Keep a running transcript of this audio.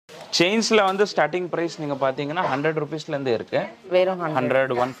செயின்ஸ்ல வந்து starting price நீங்க பாத்தீங்கன்னா 100 ரூபீஸ்ல இருந்து இருக்கு. வெறும்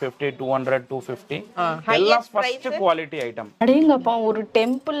 100, 150, 200, 250 எல்லாம் ஃபர்ஸ்ட் குவாலிட்டி ஐட்டம். அடேங்கப்பா, ஒரு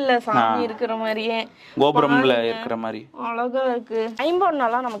டெம்பிள்ல சாமி இருக்கிற மாதிரியே கோபுரம்ல இருக்கிற மாதிரி அழகா இருக்கு.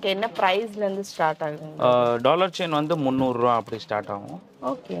 ஐம்பொன்னெல்லாம் நமக்கு என்ன பிரைஸ்ல இருந்து ஸ்டார்ட் ஆகும்? டாலர் செயின் வந்து 300 ரூபா அப்படி ஸ்டார்ட் ஆகும்.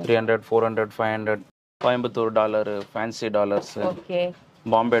 Okay. 300, 400, 500 Coimbatore dollar, fancy dollars, okay,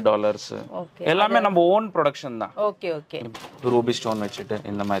 Bombay dollars, எல்லாமே நம்ம ஓன் ப்ரொடக்ஷன் தான். Okay okay. ரூபி ஸ்டோன் வச்சுட்டு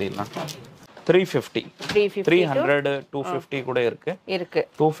இந்த மாதிரி எல்லாம் 350, 300, 250 கூட இருக்கு.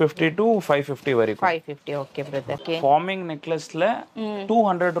 250 to 550 வரைக்கும். 550. Okay brother. Okay. Farming நெக்லஸ்ல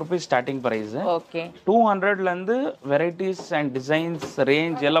 200 rupees starting price. Okay. 200ல இருந்து வெரைட்டிஸ் அண்ட் டிசைன்ஸ்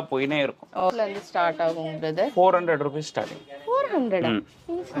ரேஞ்ச் எல்லாம் போயினே இருக்கும். ஓல இருந்து ஸ்டார்ட் ஆகும் பிரதர். 400 rupees starting. 400.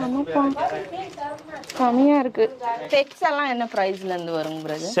 சமப்பா. கம்மியா இருக்கு. செட்ஸ் எல்லாம் என்ன பிரைஸ்ல இருந்து வரும்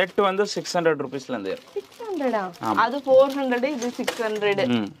பிரதர்? செட் வந்து 600 ரூபீஸ்ல இருந்து இருக்கு. 600. அது 400, இது 600.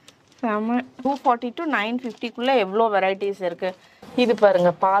 240 to 950 குள்ள எவ்வளோ வெரைட்டிஸ் இருக்கு. இது பாருங்க,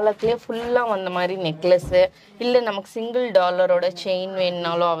 பாலக்லயே ஃபுல்லா வந்த மாதிரி நெக்லஸ், இல்ல நமக்கு சிங்கிள் டாலரோட செயின்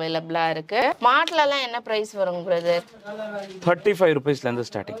வேணும்னாலும் அவைலபிளா இருக்கு. மார்ட்ல எல்லாம் என்ன பிரைஸ் வரும் பிரதர்? 35 ரூபீஸ்ல இருந்து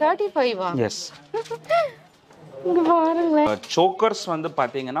ஸ்டார்டிங். 35. எஸ். இங்க பாருங்க. சோக்கர்ஸ் வந்து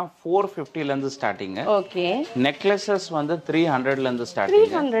பாத்தீங்கன்னா 450ல இருந்து ஸ்டார்டிங். ஓகே. நெக்லஸஸ் வந்து 300ல இருந்து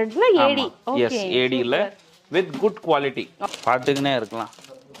starting. 300ல AD. S, ஏடில with good quality பாத்துக்கினே இருக்கலாம்.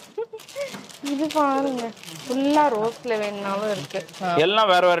 இது பாருங்க, ஃபுல்லா ரோஸ்ல வேணும்னாலும் இருக்கு. எல்லாம்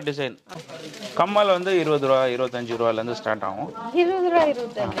வேற வேற டிசைன். கம்மல் வந்து 20 ரூபா, 25 ரூபாயில இருந்து ஸ்டார்ட் ஆகும். 20 ரூபா,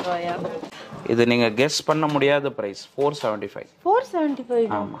 25 ரூபாயா? இது நீங்க கெஸ் பண்ண முடியாத பிரைஸ் 475.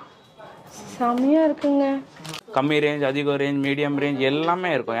 475. ஆமா, செமையா இருக்குங்க. கம்மி ரேஞ்ச், அதிக ரேஞ்ச், மீடியம் ரேஞ்ச்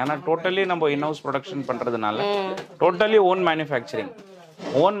எல்லாமே இருக்கும். ஏன்னா டோட்டலி நம்ம இன்ஹவுஸ் ப்ரொடக்ஷன் பண்றதுனால டோட்டலி ஓன் மேனுஃபேக்சரிங்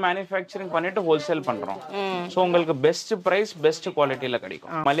பண்ணிட்டு ஹோல்சேல் பண்றோம். சோ உங்களுக்கு பெஸ்ட் பிரைஸ், பெஸ்ட் குவாலிட்டில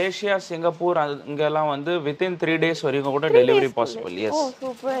கிடைக்கும். மலேசியா, சிங்கப்பூர் இங்கெல்லாம் வந்து வித்தின் 3 days வரைக்கும் கூட டெலிவரி பாசிபிள். எஸ்.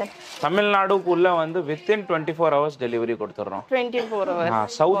 சூப்பர். தமிழ்நாடுக்குள்ள வந்து வித்தின் 24 hours டெலிவரி கொடுத்துறோம். 24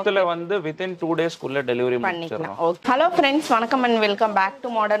 hours. சவுத்துல வந்து வித்தின் 2 days குள்ள டெலிவரி பண்ணிடுறோம். ஹலோ ஃப்ரெண்ட்ஸ், வணக்கம் and welcome back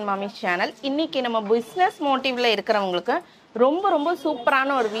to modern mummy channel. இன்னைக்கு நம்ம பிசினஸ் மோட்டிவ்ல இருக்கிறவங்களுக்கு ரொம்ப ரொம்ப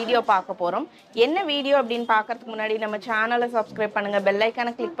சூப்பரான ஒரு வீடியோ பார்க்க போறோம். என்ன வீடியோ அப்படின்னு பார்க்கறதுக்கு முன்னாடி நம்ம சேனலை சப்ஸ்கிரைப் பண்ணுங்க, பெல்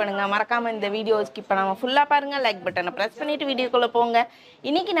ஐக்கானை கிளிக் பண்ணுங்க, மறக்காம இந்த வீடியோ ஸ்கிப் பண்ணாம ஃபுல்லா பாருங்க, லைக் பட்டனை பிரஸ் பண்ணிட்டு வீடியோக்குள்ள போங்க.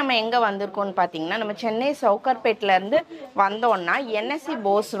 இன்னைக்கு நம்ம எங்க வந்திருக்கோம்னு பாத்தீங்கன்னா, நம்ம சென்னை சவுகார்பேட்ல இருந்து வந்தோம்னா என்எஸ்சி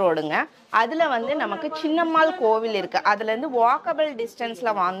போஸ் ரோடுங்க. அதுல வந்து நமக்கு சின்னம்மாள் கோவில் இருக்கு. அதுல இருந்து வாக்கபிள்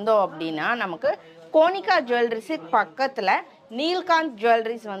டிஸ்டன்ஸ்ல வந்தோம் அப்படின்னா நமக்கு கோனிகா ஜுவல்லரிஸுக்கு பக்கத்துல நீல்காந்த்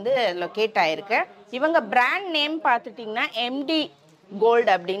ஜுவல்லரிஸ் வந்து லொக்கேட் ஆயிருக்கு. இவங்க பிராண்ட் நேம் பார்த்துட்டிங்கன்னா எம்டி கோல்டு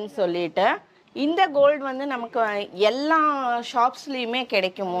அப்படின்னு சொல்லிட்டு. இந்த கோல்டு வந்து நமக்கு எல்லா ஷாப்ஸ்லேயுமே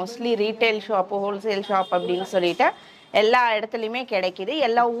கிடைக்கும். Mostly retail shop, wholesale shop அப்படின்னு சொல்லிட்டு எல்லா இடத்துலையுமே கிடைக்கிது.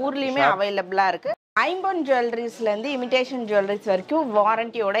 எல்லா ஊர்லேயுமே அவைலபிளாக இருக்குது. ஐம்பொன் ஜுவல்லரிஸ்லேருந்து இமிடேஷன் ஜுவல்லரிஸ் வரைக்கும்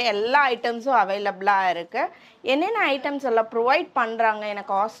வாரண்டியோட எல்லா ஐட்டம்ஸும் அவைலபிளாக இருக்குது. என்னென்ன ஐட்டம்ஸ் எல்லாம் ப்ரொவைட் பண்ணுறாங்க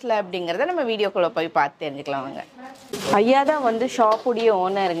எனக்கு காஸ்ட்டில் அப்படிங்கிறத நம்ம வீடியோக்குள்ளே போய் பார்த்து தெரிஞ்சுக்கலாம். வாங்க. ஐயா தான் வந்து ஷாப்புடைய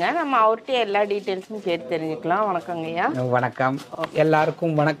ஓனருங்க. நம்ம அவர்கிட்ட எல்லா டீட்டெயில்ஸும் கேட்டு தெரிஞ்சுக்கலாம். வணக்கங்க ஐயா. வணக்கம்,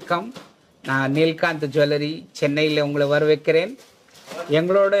 எல்லாருக்கும் வணக்கம். நான் நீல்காந்த் ஜுவல்லரி சென்னையில் உங்களை வரவேற்கிறேன்.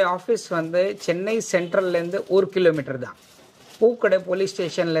 எங்களோட ஆஃபீஸ் வந்து சென்னை சென்ட்ரல்லேருந்து 1 கிலோமீட்டர் தான். பூக்கடை போலீஸ்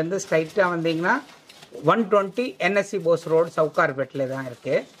ஸ்டேஷன்லேருந்து ஸ்ட்ரைட்டாக வந்தீங்கன்னா 120 என்எஸ்சி போஸ் ரோடு சவுகார்பேட்டில் தான்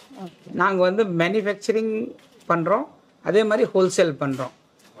இருக்குது. நாங்கள் வந்து மேனுஃபேக்சரிங் பண்ணுறோம், அதே மாதிரி ஹோல்சேல் பண்ணுறோம்.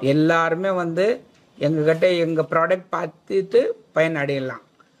 எல்லாருமே வந்து எங்ககிட்ட எங்கள் ப்ராடக்ட் பார்த்துட்டு பயனடையலாம்.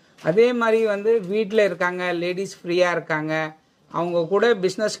 அதே மாதிரி வந்து வீட்டில் இருக்காங்க, லேடிஸ் ஃப்ரீயாக இருக்காங்க, அவங்க கூட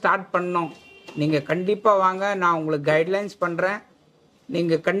பிஸ்னஸ் ஸ்டார்ட் பண்ணோம். நீங்கள் கண்டிப்பாக வாங்க, நான் உங்களுக்கு கைட்லைன்ஸ் பண்ணுறேன்.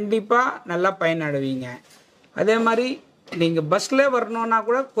 நீங்கள் கண்டிப்பாக நல்லா பயனடைவீங்க. அதே மாதிரி நீங்கள் பஸ்ஸில் வரணுன்னா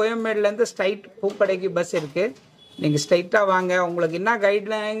கூட கோயம்பேடுலேருந்து ஸ்ட்ரைட் பூக்கடைக்கு பஸ் இருக்குது. நீங்கள் ஸ்ட்ரைட்டாக வாங்க, உங்களுக்கு என்ன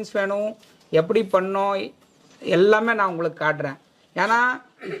கைட்லைன்ஸ் வேணும், எப்படி பண்ணோம் எல்லாமே நான் உங்களுக்கு காட்டுறேன். ஏன்னா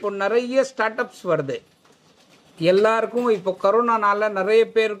இப்போ நிறைய ஸ்டார்ட் அப்ஸ் வருது. எல்லாருக்கும் இப்போ கொரோனானால நிறைய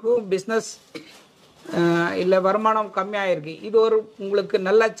பேருக்கும் பிஸ்னஸ் இல்லை வருமானம் கம்மியாகிருக்கு. இது ஒரு உங்களுக்கு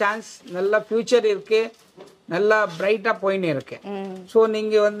நல்ல சான்ஸ், நல்ல ஃப்யூச்சர் இருக்குது, நல்லா பிரைட்டாக போயின்னு இருக்கு. ஸோ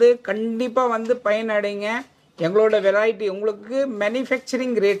நீங்கள் வந்து கண்டிப்பாக வந்து பயனடைங்க. எங்களோட வெரைட்டி உங்களுக்கு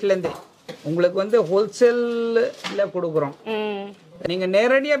மேனுஃபேக்சரிங் ரேட்லேருந்து உங்களுக்கு வந்து ஹோல்சேலில் கொடுக்குறோம். நீங்கள்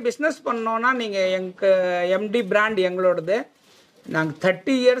நேரடியாக பிஸ்னஸ் பண்ணோன்னா நீங்கள் எங்கள் எம்டி பிராண்ட் எங்களோடது. நாங்கள்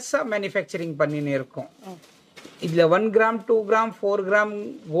 30 இயர்ஸாக மேனுஃபேக்சரிங் பண்ணின்னு இருக்கோம். இதில் 1 கிராம், 2 கிராம், 4 கிராம்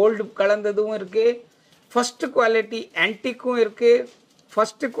கோல்டு கலந்ததும் இருக்குது. ஃபஸ்ட்டு குவாலிட்டி ஆன்டிக்கும் இருக்குது.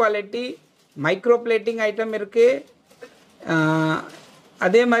 First quality micro plating item இருக்குது.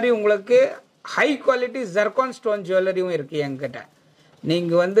 அதே மாதிரி உங்களுக்கு ஹை குவாலிட்டி ஜர்கான் ஸ்டோன் ஜுவல்லரியும் இருக்குது என்கிட்ட.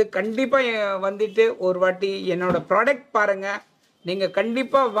 நீங்கள் வந்து கண்டிப்பாக வந்துட்டு ஒரு வாட்டி என்னோடய ப்ராடக்ட் பாருங்கள். நீங்கள்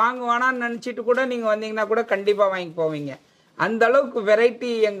கண்டிப்பாக வாங்குவானான்னு நினச்சிட்டு கூட நீங்கள் வந்தீங்கன்னா கூட கண்டிப்பாக வாங்கி போவீங்க. அந்த அளவுக்கு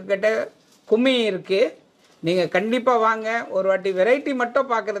வெரைட்டி எங்ககிட்ட கும்மி இருக்குது. நீங்கள் கண்டிப்பாக வாங்க, ஒரு வாட்டி வெரைட்டி மட்டும்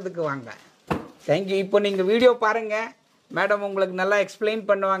பார்க்குறதுக்கு வாங்க. தேங்க்யூ. இப்போ நீங்கள் வீடியோ பாருங்கள், மேடம் உங்களுக்கு நல்லா எக்ஸ்பிளைன்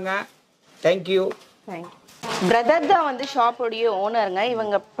பண்ணுவாங்க. தேங்க்யூ. தேங்க்யூ. பிரதர் தான் வந்து ஷாப்போடைய ஓனருங்க.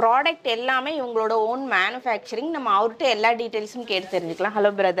 இவங்க ப்ராடக்ட் எல்லாமே இவங்களோட ஓன் மேனுஃபேக்சரிங். நம்ம அவர்கிட்ட எல்லா டீட்டெயில்ஸும் கேட்டு தெரிஞ்சுக்கலாம்.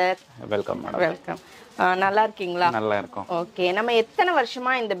 Hello brother. Welcome madam. Welcome. நல்லா இருக்கீங்களா? நல்லா இருக்கும். ஓகே, நம்ம எத்தனை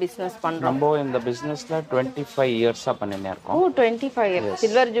வருஷமா இந்த பிசினஸ் பண்றோம்? நம்ம இந்த பிசினஸ்ல 25 இயர்ஸா பண்ணினே இருக்கோம். ஓ 25 years.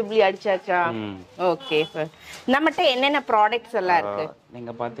 Silver jubilee அடிச்சாச்சா? Okay sir. நம்மகிட்ட என்னென்ன ப்ராடக்ட்ஸ் எல்லாம் இருக்கு?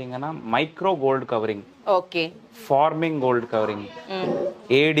 நீங்க பாத்தீங்கன்னா micro gold covering, okay, farming gold covering,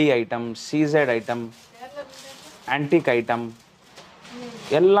 ஏடி ஐட்டம், சிசெட் ஐட்டம், ஆன்டிக் ஐட்டம்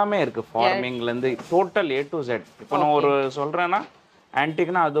எல்லாமே இருக்கு. ஃபார்மிங்ல இருந்து டோட்டல் A to Z. இப்போ நான் ஒரு சொல்றேன்னா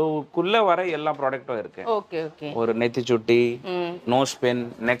ஆன்டிக்னா அதுக்குள்ள வர எல்லா ப்ராடக்ட்டும் இருக்கு. Okay okay. ஒரு நெத்தி சுட்டி, நோஸ் பின்,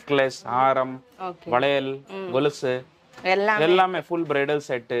 நெக்லஸ், ஆரம், வளையல், கொலுசு எல்லாமே full bridal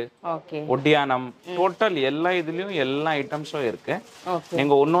set, okay, ஒட்டியானம், total எல்லா இதுலயும் எல்லா ஐட்டம்ஸும் இருக்கு.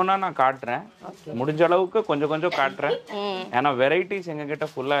 நீங்க ஒன்னொன்னா நான் காட்டுறேன், முடிஞ்ச அளவுக்கு கொஞ்சம் கொஞ்சம் காட்டுறேன். ஏன்னா வெரைட்டிஸ் எங்க கிட்ட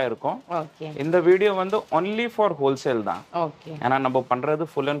ஃபுல்லா இருக்கும். இந்த வீடியோ வந்து ஒன்லி ஃபார் ஹோல்சேல் தான். ஏன்னா நம்ம பண்றது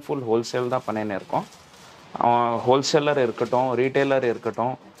ஃபுல் அண்ட் ஃபுல் ஹோல்சேல் தான் பண்ணின்னு இருக்கோம். ஹோல்சேலர் இருக்கட்டும், ரீட்டைலர்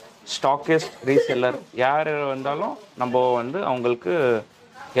இருக்கட்டும், ஸ்டாக்கிஸ்ட், ரீசெல்லர் யார் வந்தாலும் நம்ம வந்து அவங்களுக்கு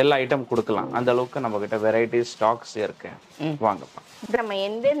எல்லா ஐட்டம் கொடுக்கலாம். அந்த அளவுக்கு நம்ம கிட்ட வெரைட்டி ஸ்டாக்ஸ் இருக்கு. வாங்கப்பா. நம்ம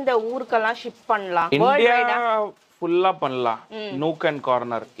எந்தெந்த ஊருக்கெல்லாம் ஷிப் பண்ணலாம்? இந்தியா ஃபுல்லா பண்ணலாம், nook and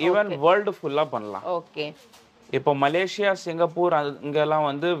corner, even world ஃபுல்லா பண்ணலாம். ஓகே. இப்போ மலேசியா, சிங்கப்பூர் அங்கெல்லாம்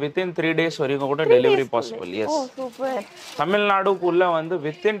வந்து வித்தின் 3 days வரைக்கும் கூட டெலிவரி பாசிபிள். எஸ். தமிழ்நாடுக்குள்ள வந்து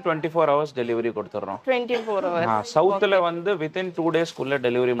வித்தின் 24 hours டெலிவரி கொடுத்துறோம். 24 hours. சவுத்துல வந்து வித்தின் 2 days குள்ள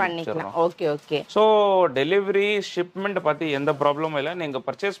டெலிவரி பண்ணிக்கிறோம். Okay okay. So delivery shipment பத்தி எந்த ப்ராப்ளமும் இல்லை. நீங்க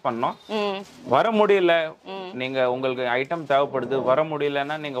பர்ச்சேஸ் பண்ணோம், வர முடியல, நீங்க உங்களுக்கு ஐட்டம் தேவைப்படுது, வர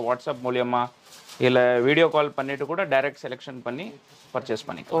முடியலன்னா நீங்க வாட்ஸ்அப் மூலியமா இல்ல வீடியோ கால் பண்ணிட்டு கூட டைரக்ட் செலக்ஷன் பண்ணி பர்ச்சேஸ்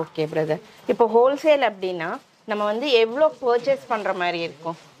பண்ணிக்கலாம். Okay brother. இப்போ ஹோல்சேல் அப்படின்னா நம்ம வந்து எவ்வளோ பர்ச்சேஸ் பண்ற மாதிரி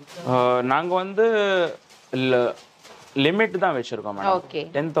இருக்கும்? நாங்க வந்து லிமிட் தான் வச்சிருக்கோம் மேடம்.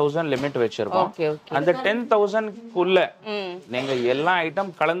 10,000 லிமிட் வச்சிருக்கோம். அந்த 10,000 குள்ள நீங்க எல்லா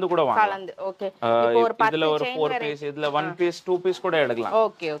ஐட்டம் கலந்து கூட வாங்கலாம். இதுல ஒரு 4 பீஸ், இதுல 1 பீஸ், 2 பீஸ் கூட எடுக்கலாம்.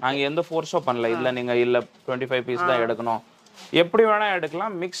 நாங்க எந்த ஃபோர்ஸோ பண்ணல. இதுல நீங்க இல்ல 25 பீஸ் தான் எடுக்கணும், எப்படி வேணா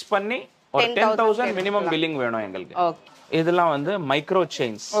எடுக்கலாம். மிக்ஸ் பண்ணி ஒரு 10,000 மினிமம் பில்லிங் வேணும் எங்களுக்கு. இதெல்லாம் வந்து மைக்ரோ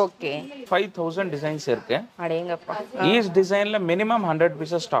செயின்ஸ். ஓகே. 5000 டிசைன்ஸ் இருக்கு. அடேங்கப்பா. ஈச் டிசைன்ல மினிமம் 100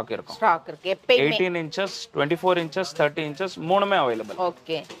 பீசஸ் ஸ்டாக் இருக்கும். ஸ்டாக் இருக்கு எப்பவுமே. 18 inches, 24 inches, 30 inches மூணுமே அவேலபிள்.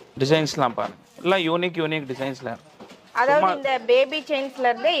 ஓகே. டிசைன்ஸ்லாம் பாருங்க, எல்லாம் யூனிக் டிசைன்ஸ்ல. அதாவது இந்த பேபி செயின்ஸ்ல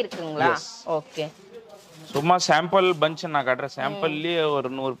இருந்தே இருக்குங்களா? ஓகே. சும்மா சாம்பிள் பஞ்ச் நான் காட்டுறேன். சாம்பிள்லயே ஒரு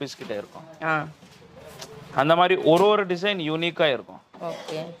 100 பீஸ் கிட்ட இருக்கும். அந்த மாதிரி ஒரு டிசைன் யூனிக்கா இருக்கும்.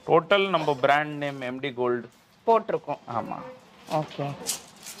 ஓகே. டோட்டல் நம்ம பிராண்ட் நேம் MD கோல்ட் போட்டிருக்கோம். ஆமா. ஓகே.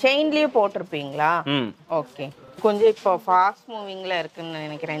 செயின்லயே போட்டிருப்பீங்களா? ஓகே. கொஞ்சம் இப்போ ஃபாஸ்ட் மூவிங்ல இருக்குன்னு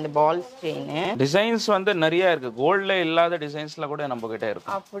நினைக்கிறேன் இந்த பால்ஸ் செயின். டிசைன்ஸ் வந்து நிறைய இருக்கு. கோல்ட்ல இல்லாத டிசைன்ஸ்ல கூட நம்ம கிட்ட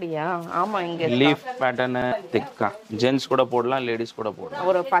இருக்கு. அப்படியா? ஆமா, இங்க லீஃப் பேட்டர்ன் திக்கா ஜென்ஸ் கூட போடலாம், லேடிஸ் கூட போடலாம்.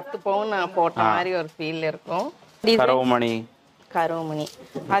 ஒரு 10 பவுன் போட்ட மாதிரி ஒரு ஃபீல் இருக்கும். கரோமணி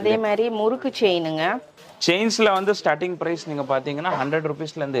அதே மாதிரி முறுக்கு செயினுங்க. செயின்ஸ்ல வந்து ஸ்டார்டிங் பிரைஸ் நீங்க பாத்தீங்கன்னா 100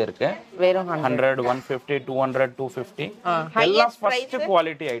 ரூபீஸ்ல இருந்து இருக்கு. வெறும் 100, 150, 200, 250 எல்லாம் first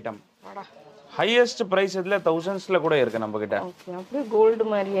quality item. Highest price இதுல thousandsல கூட இருக்கு நம்ம கிட்ட. ஓகே. அப்படியே கோல்ட்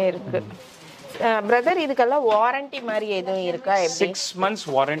மாதிரியே இருக்கு. பிரதர், இதுக்கெல்லாம் வாரண்டி மாதிரி எதுவும் இருக்கா? 6 months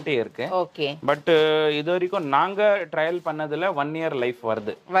வாரண்டி இருக்கு. ஓகே. பட் இது வரைக்கும் நாங்க ட்ரையல் பண்ணதுல 1 year லைஃப்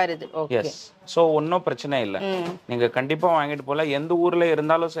வருது. ஓகே. எஸ். சோ ஒன்னும் பிரச்சனை இல்ல, நீங்க கண்டிப்பா வாங்கிட்டு போல. எந்த ஊர்ல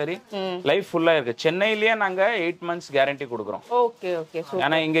இருந்தாலும் சரி லைஃப் ஃபுல்லா இருக்கு. சென்னையிலேயே நாங்க 8 months கேரண்டி கொடுக்குறோம். Okay okay.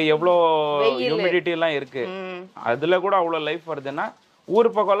 ஏன்னா இங்க எவ்வளவு ஹியூமிடிட்டி எல்லாம் இருக்கு, அதுல கூட அவ்வளவு லைஃப் வருதுன்னா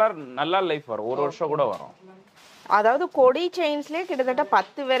ஊர் பக்கம்லாம் நல்லா லைஃப் வரும், 1 வருஷம் கூட வரும். அதாவது கொடி செயின்ஸ்லயே கிட்டத்தட்ட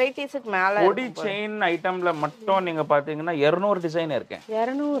 10 வெரைட்டிஸ்க்கு மேல. கொடி செயின் ஐட்டம்ல மட்டும் நீங்க பாத்தீங்கன்னா 200 டிசைன் இருக்கு.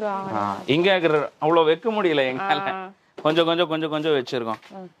 200? இங்க அவ்வளவு வைக்க முடியல எங்களால. கொஞ்சம் வச்சிருக்கோம்.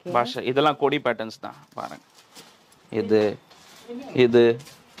 பாஷா இதெல்லாம் கொடி பேட்டர்ன்ஸ் தான் பாருங்க. இது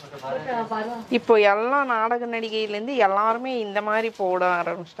இப்போ எல்லா நாடக நடிகையில இருந்து எல்லாருமே இந்த மாதிரி போட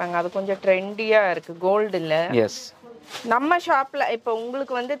ஆரம்பிச்சிட்டாங்க. அது கொஞ்சம் ட்ரெண்டியா இருக்கு. கோல்டு இல்ல. எஸ். நம்ம ஷாப்ல இப்போ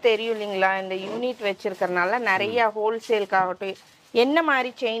உங்களுக்கு வந்து தெரியும் இல்லைங்களா, இந்த யூனிட் வச்சிருக்கறனால நிறைய ஹோல்சேல்காகட்டும் என்ன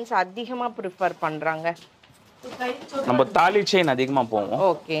மாதிரி செயின்ஸ் அதிகமா ப்ரிஃபர் பண்றாங்க? நம்ம தாலி செயின் அதிகமா போவோம்.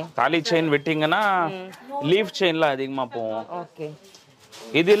 ஓகே. தாலி செயின் விட்டீங்கன்னா லீஃப் செயின்ல அதிகமா போவோம். ஓகே.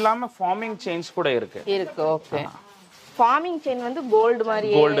 இது இல்லாம ஃபார்மிங் செயின்ஸ் கூட இருக்கு. ஓகே. ஃபார்மிங் செயின் வந்து கோல்டு மாதிரி,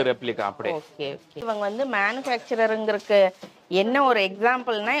 கோல்டு ரெப்ளிகா அப்படியே. Okay okay. இவங்க வந்து மேனுஃபேக்சரருங்கிறதுக்கு என்ன ஒரு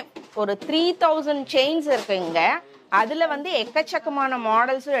எக்ஸாம்பிள்னா, ஒரு 3000 செயின்ஸ் இருக்குங்க. அதுல வந்து எக்கச்சக்கமான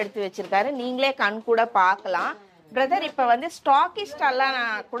மாடல்ஸும் எடுத்து வச்சிருக்காரு. நீங்களே கண் கூட பார்க்கலாம். பிரதர், இப்ப வந்து ஸ்டாக்கிஸ்ட் எல்லாம்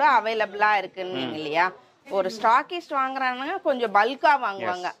கூட அவைலபிளா இருக்குன்னு இல்லையா? ஒரு ஸ்டாக்கிஸ்ட் வாங்குறாங்கன்னா கொஞ்சம் பல்கா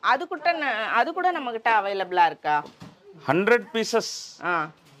வாங்குவாங்க. அது கூட நம்ம கிட்ட அவைலபிளா இருக்கா? 100 பீசஸ்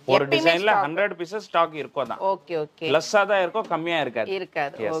ஒரு டிசைன்ல 100 பீசஸ் ஸ்டாக் இருக்கும். தான் ஓகே ஓகே. லெஸ்ஸா தான் இருக்கும், கம்மியா இருக்காது.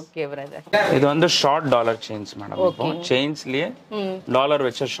 Okay brother. இது வந்து ஷார்ட் டாலர் செயின்ஸ் மேடம். இப்போ செயின்ஸ்லயே டாலர்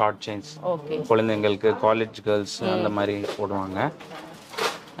வச்ச ஷார்ட் செயின்ஸ். ஓகே. குழந்தைங்களுக்கு, காலேஜ் கேர்ள்ஸ் அந்த மாதிரி போடுவாங்க.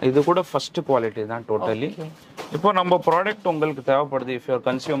 இது கூட ஃபர்ஸ்ட் குவாலிட்டி தான் டோட்டலி. இப்போ நம்ம ப்ராடக்ட் உங்களுக்கு தேவைப்படுது, இஃப் யூர்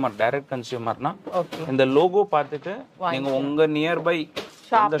கன்சியூமர், டைரக்ட் கன்சியூமர்னா இந்த லோகோ பார்த்துட்டு நீங்க உங்க நியர்பை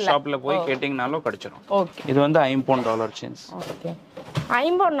அந்த ஷாப்ல போய் கேட்டிங்கனாலும் கிடைச்சிடும். இது வந்து $50 செயின்ஸ். ஓகே.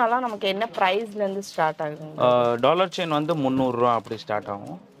 $50 நமக்கு என்ன பிரைஸ்ல இருந்து ஸ்டார்ட் ஆகுது? டாலர் செயின் வந்து 300 ரூபாய் அப்படி ஸ்டார்ட்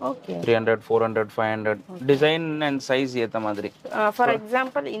ஆகும். ஓகே. 300, 400, 500 டிசைன் அண்ட் சைஸ் ஏத்த மாதிரி. ஃபார்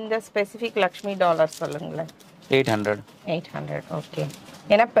எக்ஸாம்பிள் இந்த ஸ்பெசிபிக் லக்ஷ்மி டாலர் சொல்லுங்களேன். 800. ஓகே.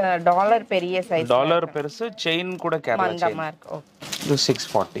 ஏன்னா டாலர் பெரிய சைஸ், டாலர் பெருசு, செயின் கூட கேரளா செயின். ஓகே. இது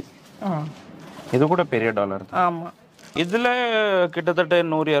 640. இது கூட பெரிய டாலர் தான். ஆமா. இதுல கிட்டத்தட்ட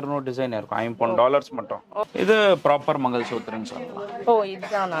 100-200 டிசைன் இருக்கும். $50 மட்டும். இது ப்ராப்பர் மங்கள்சூத்திரன்னு சொல்லலாம். ஓ,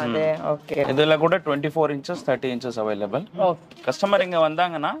 இதுதான் அது. ஓகே. இதுல கூட 24 இன்ச்சஸ் 30 இன்ச்சஸ் அவைலபிள். கஸ்டமர் இங்க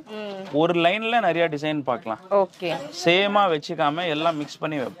வந்தாங்கன்னா ஒரு லைன்ல நிறைய டிசைன் பார்க்கலாம். ஓகே. சேமா வச்சுக்காம எல்லாம் மிக்ஸ்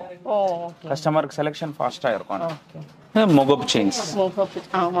பண்ணி வைப்போம். ஓ, கஸ்டமருக்கு செலக்ஷன் ஃபாஸ்டா இருக்கும். ஓகே. மொகப் செயின்ஸ்.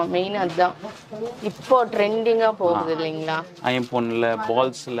 ஆமா, மெயின் அதுதான் இப்போ ட்ரெண்டிங்கா போகுது இல்லைங்களா? ஐம்பொன்ல,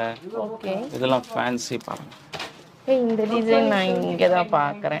 பால்ஸ்ல. ஓகே. இதெல்லாம் ஃபேன்சி பாருங்க. இந்த டிசைன் நான் இங்க தான்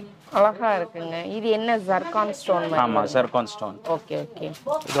பார்க்கறேன். அழகா இருக்குங்க. இது என்ன ஜர்கான் ஸ்டோன் மாதிரி? ஆமா, ஜர்கான் ஸ்டோன். Okay okay.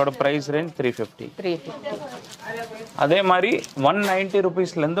 இதோட பிரைஸ் ரேஞ்ச் 350. 350. அதே மாதிரி 190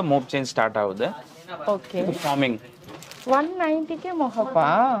 ரூபீஸ்ல இருந்து மோப் செயின் ஸ்டார்ட் ஆகுது. ஓகே. ஃபார்மிங் 190க்கு மொஹப்பா?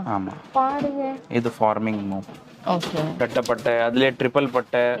 ஆமா, பாருங்க. இது ஃபார்மிங் மோப். ஓகே. பட்டை, அதுல ட்ரிபிள்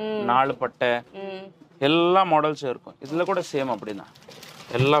பட்டை, 4 பட்டை, எல்லா மாடல்ஸும் இருக்கும். இதுல கூட சேம் அப்படிதான்,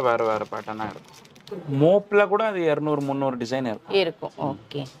 எல்லாம் வேற வேற பேட்டர்னா இருக்கும். மோப்ல கூட அது 200-300 டிசைன் இருக்கும்.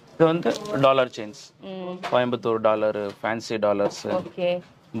 ஓகே. இது வந்து dollar chains. $50 fancy dollars, okay,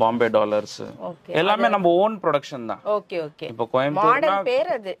 Bombay dollars, எல்லாமே நம்ம ஓன் ப்ரொடக்ஷன் தான். Okay okay. இப்போ கோயம்புத்தூர்னா பேர்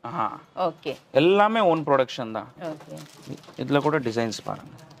அது. ஓகே. எல்லாமே ஓன் ப்ரொடக்ஷன் தான். ஓகே. இதுல கூட டிசைன்ஸ்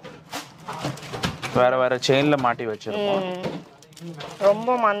பாருங்க, வேற வேற செயின்ல மாட்டி வச்சிருக்கோம்.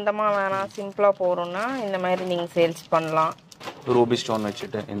 ரொம்ப மந்தமா வேணாம், சிம்பிளா போறோம்னா இந்த மாதிரி நீங்க சேல்ஸ் பண்ணலாம். ரூபி ஸ்டோன்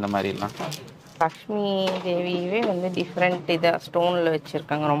வச்சுட்டு இந்த மாதிரி எல்லாம். லக்ஷ்மி தேவியவே வந்து டிஃப்ரெண்ட் இதை ஸ்டோனில்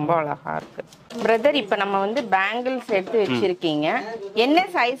வச்சுருக்காங்க, ரொம்ப அழகாக இருக்குது. பிரதர், இப்போ நம்ம வந்து பேங்கிள்ஸ் எடுத்து வச்சிருக்கீங்க. என்ன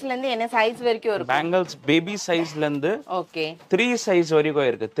சைஸ்லேருந்து என்ன சைஸ் வரைக்கும் இருக்கும்? பேங்கிள்ஸ் பேபி சைஸ்லேருந்து ஓகே 3 சைஸ் வரைக்கும்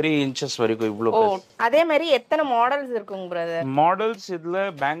இருக்கு. 3 இன்ச்சஸ் வரைக்கும் இவ்வளோ. ஓ, அதே மாதிரி எத்தனை மாடல்ஸ் இருக்குங்க பிரதர்? மாடல்ஸ் இதுல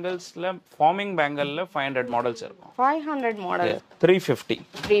பேங்கிள்ஸ்ல ஃபார்மிங் பேங்கிள்ல 500 மாடல்ஸ் இருக்கும். 500 மாடல். 350,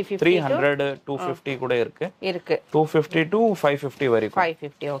 300, 250 கூட இருக்கு. 250 to 550 வரைக்கும்.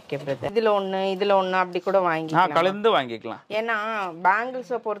 550. Okay brother. இதுல ஒண்ணு அப்படி கூட வாங்கிக்கலாம். கலந்து வாங்கிக்கலாம். ஏன்னா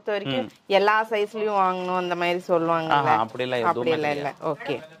பேங்கிள்ஸை பொறுத்த வரைக்கும் எல்லா சைஸ்லயும் வாங்கணும் அந்த மாதிரி சொல்லுவாங்க. அப்படிலாம் எதுவும் இல்ல.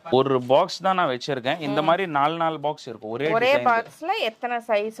 ஓகே. ஒரு பாக்ஸ் தான் நான் வச்சிருக்கேன். இந்த மாதிரி 4 பாக்ஸ் இருக்கும். ஒரே பாக்ஸ்ல எத்தனை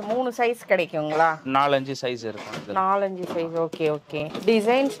சைஸ்? 3 சைஸ் கிடைக்குங்களா? 4-5 சைஸ் இருக்கும். 4-5 சைஸ். Okay okay.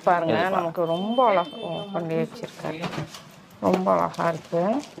 டிசைன்ஸ் பாருங்க, நமக்கு ரொம்ப அழகா பண்ணி வச்சிருக்காரு. ரொம்ப அழகா இருக்கு.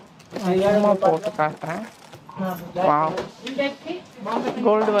 சும்மா போட்டு காட்டுறேன். வாவ்,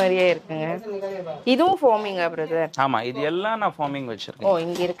 கோல்டு மாதிரியே இருக்குங்க. இதுவும் ஃபோமிங்கா பிரதர்? ஆமா, இது எல்லாம் நான் ஃபோமிங் வச்சிருக்கேன். ஓ,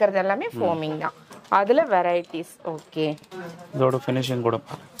 இங்க இருக்கிறது எல்லாமே ஃபோமிங் தான். அதுல வெரைட்டிஸ். ஓகே. இதோட ஃபினிஷிங் கூட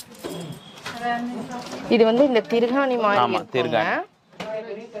பாருங்க. இது வந்து இந்த திருகாணி மாதிரி இருக்குங்க.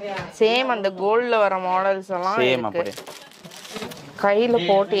 சேம் அந்த கோல்ட்ல வர மாடல்ஸ் எல்லாம் சேம் இருக்கு. அப்படியே கையில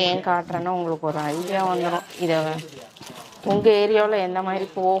போட்டு ஏன் காட்டுறேன்னா உங்களுக்கு ஒரு ஐடியா வந்துடும். இதை உங்க ஏரியாவில் எந்த மாதிரி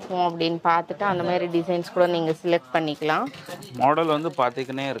போகும் அப்படின்னு பார்த்துட்டு அந்த மாதிரி டிசைன்ஸ் கூட நீங்க செலக்ட் பண்ணிக்கலாம். மாடல் வந்து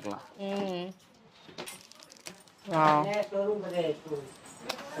பார்த்துக்கினே இருக்கலாம்.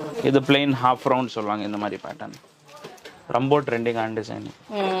 இது பிளைன் ஹாஃப் ரவுண்ட் சொல்லுவாங்க. இந்த மாதிரி பேட்டர்ன் ரொம்ப ட்ரெண்டிங்கான design.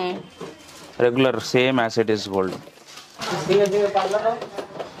 Regular same as it is gold.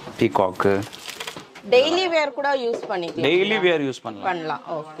 Peacock daily வேர் கூட யூஸ் பண்ணிக்கலாம். டெய்லி வேர் யூஸ் பண்ணலாம்.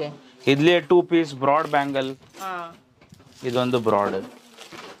 ஓகே. இதுலயே 2 பீஸ் பிராட் பேங்கிள். இது வந்து பிராட்.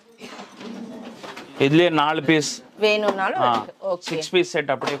 இதுலயே 4 பீஸ் வேணும்னாலும் ஓகே 6 பீஸ்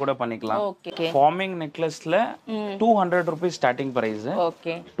செட் அப்படியே கூட பண்ணிக்கலாம். Okay. Farming நெக்லஸ்ல 200 rupees starting price.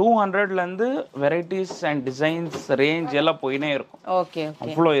 Okay. 200ல இருந்து வெரைட்டிஸ் அண்ட் டிசைன்ஸ் ரேஞ்ச் எல்லாம் போயினே இருக்கும். ஓகே.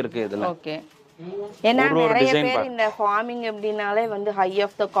 அவ்வளோ இருக்கு இதுல. ஓகே. ஏன்னா நிறைய பேர் இந்த ஃபார்மிங் எப்படினாலே வந்து ஹை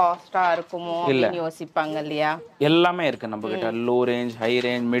ஆஃப் த காஸ்டா இருக்குமோ அப்படின்னு யோசிப்பாங்க இல்லையா? எல்லாமே இருக்கு நம்ம கிட்ட. Low range, high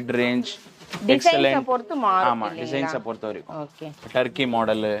range, mid range, designs பொறுத்து மாறும். ஆமா, டிசைன்ஸ் பொறுத்த வரைக்கும். Okay. Turkey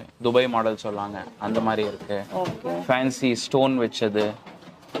model, Dubai model சொல்லுவாங்க, அந்த மாதிரி இருக்கு. ஓகே. ஃபேன்சி ஸ்டோன் வச்சது,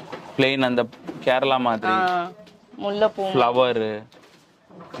 பிளெயின் அந்த கேரளா மாதிரி முல்லைப்பூ ஃப்ளவர்,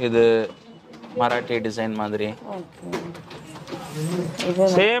 இது மராட்டி டிசைன் மாதிரி.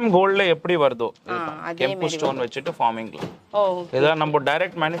 சேம் கோல்ட்ல எப்படி வருதோ கெம்பு ஸ்டோன் வச்சுட்டு ஃபார்மிங்ல. இதான் நம்ம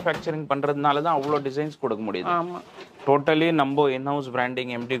டைரக்ட் மேனுஃபேக்சரிங் பண்றதுனால தான் அவ்வளோ டிசைன்ஸ் கொடுக்க முடியுது. ஆமா. டோட்டலி நம்ம இன்ஹவுஸ்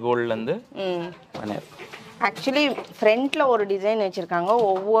பிராண்டிங் எம்டி கோல்ட்ல இருந்து பண்ணிருக்கோம். ஆக்சுவலி ஃப்ரண்ட்ல ஒரு டிசைன் வச்சிருக்காங்க,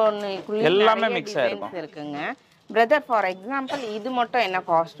 ஒவ்வொன்றுக்குள்ள எல்லாமே மிக்ஸ் ஆயிருக்கும் இருக்குங்க. பிரதர் ஃபார் எக்ஸாம்பிள் இது மட்டும் என்ன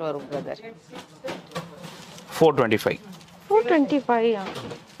காஸ்ட் வரும் பிரதர்? 425. 425.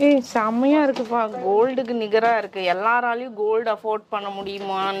 செம்மையா இருக்குப்பா, கோல்டுக்கு நிகரா இருக்கு. எல்லாராலையும் கோல்டு அஃபோர்ட் பண்ண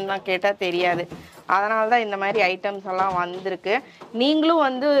முடியுமான்னு கேட்டா தெரியாது. அதனால தான் இந்த மாதிரி ஐட்டம்ஸ் எல்லாம் வந்திருக்கு. நீங்களும்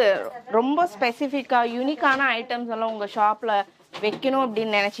வந்து ரொம்ப ஸ்பெசிஃபிக்காக யூனிக்கான ஐட்டம்ஸ் எல்லாம் உங்கள் ஷாப்பில் வைக்கணும்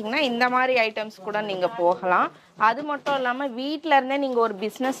அப்படின்னு நினச்சிங்கன்னா இந்த மாதிரி ஐட்டம்ஸ் கூட நீங்கள் போகலாம். அது மட்டும் இல்லாமல் வீட்டில் இருந்தே நீங்கள் ஒரு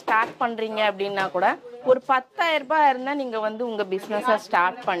பிஸ்னஸ் ஸ்டார்ட் பண்ணுறீங்க அப்படின்னா கூட ஒரு 10,000 ரூபாய் இருந்தால் நீங்கள் வந்து உங்கள் பிஸ்னஸை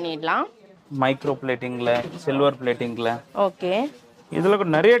ஸ்டார்ட் பண்ணிடலாம். Micro பிளேட்டிங்ல, silver பிளேட்டிங்ல. ஓகே. இதுல கூட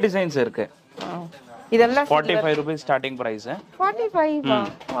நிறைய டிசைன்ஸ் இருக்கு. இதெல்லாம் 45 rupees ஸ்டார்டிங் பிரைஸ். 45.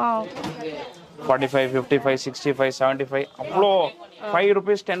 வாவ். 45, 55, 65, 75 அவ்வளோ 5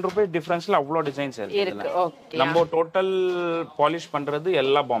 rupees 10 rupees டிஃபரன்ஸ்ல அவ்வளோ டிசைன்ஸ் இருக்கு. ஓகே. நம்ம டோட்டல் பாலிஷ் பண்றது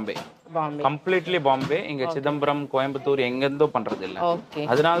எல்லாம் பாம்பே, கம்ப்ளீட்லி பாம்பே. இங்க சிதம்பரம், கோயம்புத்தூர் எங்கேருந்தோ பண்றது இல்ல.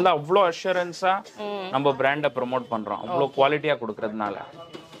 அதனால தான் அவ்வளோ அஷூரன்ஸா நம்ம பிராண்டை ப்ரொமோட் பண்றோம், அவ்வளோ குவாலிட்டியா கொடுக்கறதுனால.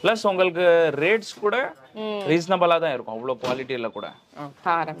 பிளஸ் உங்களுக்கு ரேட்ஸ் கூட ரீசனபிளா தான் இருக்கும், அவ்வளோ குவாலிட்டியில கூட.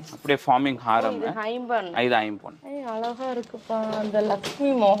 அப்படியே ஃபார்மிங் ஹாரம், இது ஐம்பொன். அழகா இருக்குப்பா. அந்த லக்ஷ்மி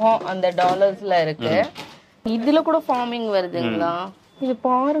மோகம் அந்த டாலர்ஸ்ல இருக்கு. இதுல கூட ஃபார்மிங் வருதுங்களா? இது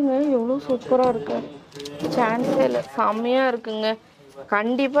பாருங்க எவ்வளவு சூப்பரா இருக்கு. சான்ஸே இல்லை, செம்மையா இருக்குங்க.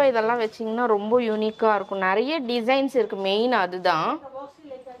 கண்டிப்பா இதெல்லாம் வச்சீங்கன்னா ரொம்ப யூனிக்கா இருக்கும். நிறைய டிசைன்ஸ் இருக்கு, மெயின் அதுதான்.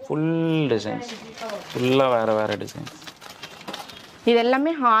 ஃபுல் டிசைன்ஸ், ஃபுல்லா வேற வேற டிசைன்ஸ். இது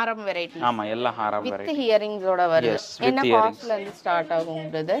எல்லாமே ஹாரம் வெரைட்டி. ஆமா, எல்லாம் ஹாரம் வெரைட்டி. வித் இயரிங்ஸோட வருது. என்ன காஸ்ட்ல இருந்து ஸ்டார்ட் ஆகும்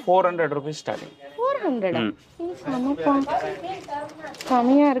பிரதர்? 400 rupees starting. 400. சமப்பா,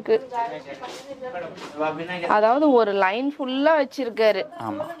 கம்மியா இருக்கு. அதாவது ஒரு லைன் ஃபுல்லா வச்சிருக்காரு.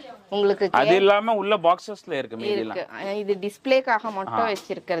 ஆமா, உங்களுக்கு அது இல்லாம உள்ள பாக்ஸஸ்ல இருக்கு மீதிலாம். இது டிஸ்ப்ளேக்காக மட்டும்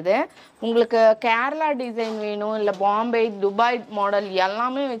வச்சிருக்கிறது. உங்களுக்கு கேரளா டிசைன் வேணும் இல்ல பாம்பே, துபாய் மாடல்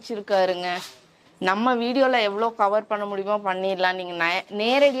எல்லாமே வச்சிருக்காருங்க. நம்ம வீடியோவில் எவ்வளோ கவர் பண்ண முடியுமோ பண்ணிடலாம். நீங்கள்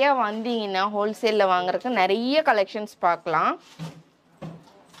நேரடியாக வந்தீங்கன்னா ஹோல்சேலில் வாங்குறதுக்கு நிறைய கலெக்ஷன்ஸ் பார்க்கலாம்.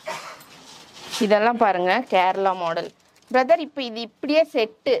 இதெல்லாம் பாருங்க, கேரளா மாடல். பிரதர் இப்போ இது இப்படியே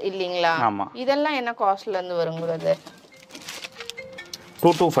செட்டு இல்லைங்களா? இதெல்லாம் என்ன காஸ்ட்ல இருந்து வரும் பிரதர்?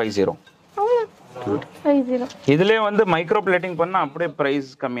 2250. அவ்வளோ 2250. இதுலயே வந்து மைக்ரோ பிளேட்டிங் பண்ணா அப்படியே பிரைஸ்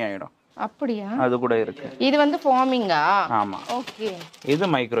கம்மி ஆயிடும். அப்படியா? அது கூட இருக்கு. இது வந்து ஃபார்மிங்கா? ஆமா. ஓகே. இது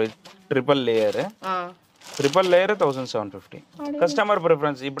micro triple layer. Triple layer 1750. Customer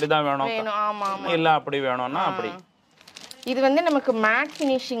preference, இப்படி தான் வேணும் இல்ல அப்படி வேணும்னா அப்படி. இது வந்து நமக்கு மேட்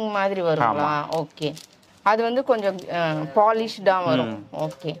ஃபினிஷிங் மாதிரி வருங்களா? ஓகே. அது வந்து கொஞ்சம் பாலிஷ்டா வரும்.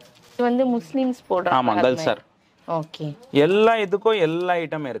 ஓகே. இது வந்து முஸ்லிம்ஸ் போடுறாங்க. ஆமா, கல்சர். ஓகே. எல்லா இதுக்கும் எல்லா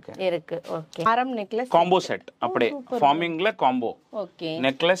ஐட்டம் இருக்கு. ஓகே. ஹாரம் நெக்லஸ் காம்போ செட் அப்படியே ஃபார்மிங்ல combo. Okay.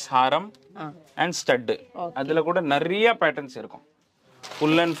 Necklace, Haram and stud. அதுல கூட நிறைய பேட்டர்ன்ஸ் இருக்கும்.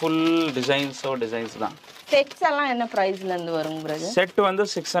 ஃபுல் அண்ட் ஃபுல் டிசைன்ஸ் தான். செட்ஸ் எல்லாம் என்ன பிரைஸ்ல இருந்து வரும் பிரதர்? செட் வந்து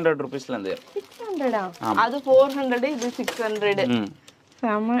 600 rupeesல இருந்து. 600. அது 400, இது 600.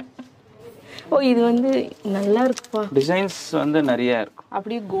 ஆமா. ஓ, இது வந்து நல்லா இருக்குப்பா. டிசைன்ஸ் வந்து நிறைய இருக்கு.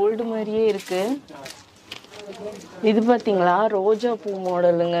 அப்படியே கோல்டு மாதிரியே இருக்கு. இது பாத்தீங்களா, ரோஜா பூ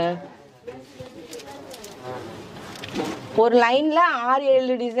மாடலுங்க. ஒரு லைன்ல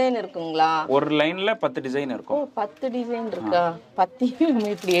 6-7 டிசைன் இருக்குங்களா? ஒரு லைன்ல 10 டிசைன் இருக்கும். ஓ, 10 டிசைன் இருக்கா? 10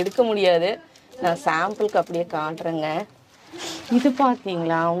 இப்படி எடுக்க முடியாது. நான் சாம்பிளுக்கு அப்படியே காட்டுறேங்க. இது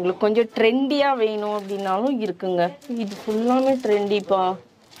பாத்தீங்களா, உங்களுக்கு கொஞ்சம் ட்ரெண்டியா வேணும் அப்படின்னாலும் இருக்குங்க. இது ஃபுல்லாமே ட்ரெண்டிப்பா.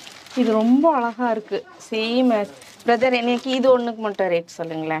 இது ரொம்ப அழகா இருக்கு. சேம் பிரதர், எனக்கு இது ஒண்ணுக்கு மட்டும் ரேட்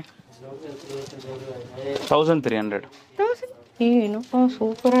சொல்லுங்களேன். 1300. என்னப்பா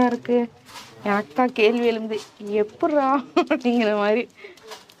சூப்பரா இருக்கு. எனக்கு தான் கேள்வி எழுந்து எப்படா அப்படிங்கிற மாதிரி.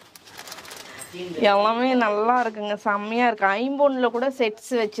 எல்லாமே நல்லா இருக்குங்க, செம்மையா இருக்கு. ஐம்பொன்ல கூட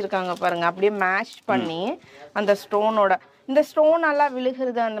செட்ஸ் வச்சிருக்காங்க பாருங்க, அப்படியே மேஷ் பண்ணி அந்த ஸ்டோனோட. இந்த ஸ்டோன் எல்லாம்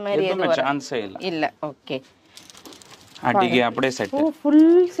விழுகிறது அந்த மாதிரி எதுவும் சான்ஸே இல்ல. இல்ல. ஓகே, அடிக்கு அப்படியே செட். ஓ ஃபுல்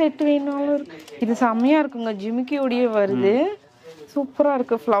செட் வேணாலும் இருக்கு. இது செம்மையா இருக்குங்க, ஜிமிக்கியோடயே வருது. சூப்பரா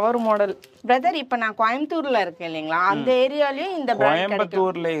இருக்கு ஃப்ளவர் மாடல். பிரதர், இப்ப நான் கோயம்புத்தூர்ல இருக்கேன் இல்லைங்களா, அந்த ஏரியாலயும் இந்த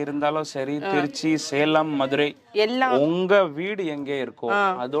கோயம்புத்தூர்ல இருந்தாலும் சரி, திருச்சி, சேலம், மதுரை எல்லாம் உங்க வீடு எங்க இருக்கோ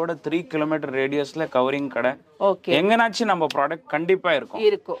அதோட 3 கிலோமீட்டர் ரேடியஸ்ல கவரிங் கடை ஓகே எங்கனாச்சும் நம்ம ப்ராடக்ட் கண்டிப்பா இருக்கும்.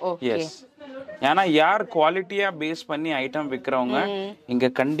 ஓகே. எஸ், ஏன்னா யார் குவாலிட்டியா பேஸ் பண்ணி ஐட்டம் விக்கிறவங்க இங்க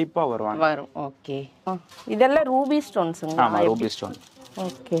கண்டிப்பா வருவாங்க. ஓகே, இதெல்லாம் ரூபி ஸ்டோன்ஸ்ங்க. ஆமா, ரூபி ஸ்டோன்.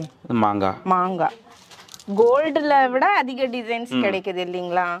 ஓகே, மாங்காய் கோல்டுல விட அதிக டிசைன்ஸ் கிடைக்குது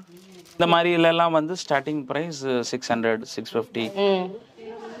இல்லீங்களா? இந்த மாதிரி எல்லாம் வந்து ஸ்டார்டிங் பிரைஸ் 600 650.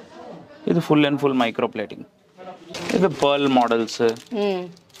 இது full and full micro plating. இது pearl மாடல்ஸ்.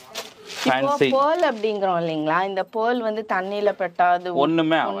 ஃபேன்சி pearl அப்படிங்கறோம் இல்லீங்களா, இந்த pearl வந்து தண்ணில பட்டாது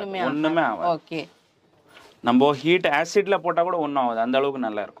ஒண்ணுமே ஆகாது. ஓகே, நம்ம ஹீட் ஆசிட்ல போட்டா கூட ஒண்ணும் ஆகாது, அந்த அளவுக்கு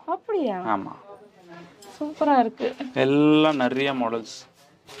நல்லா இருக்கும். அப்படியா? ஆமா, சூப்பரா இருக்கு. எல்லாம் நிறைய மாடல்ஸ்.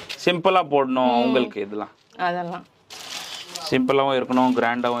 சிம்பிளா போடணும் உங்களுக்கு, இதெல்லாம் அதெல்லாம் சிம்பிளாவும் இருக்கணும்,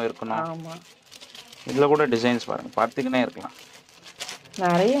 கிராண்டாவும் இருக்கணும். ஆமா, இதுல கூட டிசைன்ஸ் பாருங்க, பார்த்தீங்கன்னே இருக்கலாம்.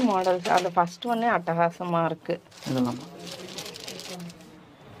 நிறைய மாடல்ஸ். அது ஃபர்ஸ்ட் ஒன்னே அட்டகாசமா இருக்கு. இதெல்லாம்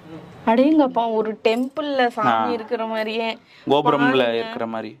அடேங்கப்பா, ஒரு டெம்பிள்ல சாமி இருக்கிற மாதிரியே, கோபுரம்ல இருக்கிற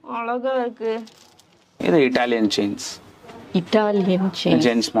மாதிரி அழகா இருக்கு. இது Italian chains. Italian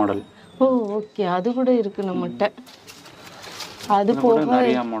gents model. ஓ ஓகே, அது கூட இருக்கு நம்மகிட்ட. அது போக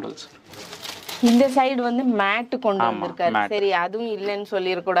நிறைய மாடல்ஸ். இந்த சைடு வந்து மேட் கொண்டு வந்திருக்காரு. சரி, அதுவும் இல்லைன்னு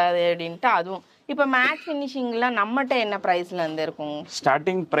சொல்லிடக்கூடாது அப்படின்ட்டு அதுவும். இப்போ மேட் ஃபினிஷிங்லாம் நம்மகிட்ட என்ன பிரைஸ்ல இருந்து இருக்கும்?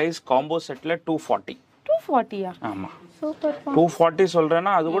 ஸ்டார்டிங் பிரைஸ் காம்போ செட்ல 240. 240யா? ஆமா, சூப்பர். 240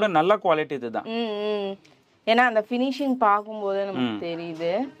 சொல்றேன்னா அது கூட நல்ல குவாலிட்டி இதுதான். ஏன்னா அந்த ஃபினிஷிங் பார்க்கும்போது நமக்கு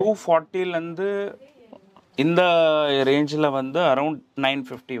தெரியுது. 240ல இருந்து இந்த ரேஞ்சில் வந்து அரௌண்ட்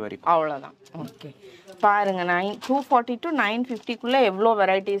 950 வரைக்கும். அவ்வளோதான். ஓகே, பாருங்க, 240 to 950க்குள்ள எவ்வளோ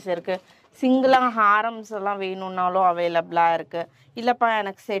வெரைட்டிஸ் இருக்கு. சிங்கிளா ஹாரம்ஸ் எல்லாம் வேணும்னாலும் அவைலபிளா இருக்கு. இல்லப்பா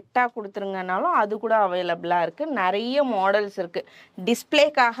எனக்கு செட்டா கொடுத்துருங்கனாலும் அது கூட அவைலபிளா இருக்கு. நிறைய மாடல்ஸ் இருக்கு.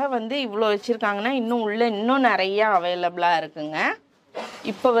 டிஸ்பிளேக்காக வந்து இவ்வளோ வச்சிருக்காங்கன்னா இன்னும் உள்ள இன்னும் நிறைய அவைலபிளா இருக்குங்க.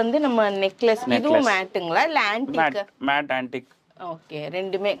 இப்போ வந்து நம்ம நெக்லஸ், இதுவும் மேட்டுங்களா இல்ல ஆன்டிக்? Mat antique. ஓகே,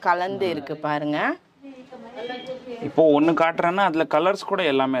 ரெண்டுமே கலந்து இருக்கு பாருங்க. இப்போ ஒன்னு காட்டுறேன்னா அதுல கலர்ஸ் கூட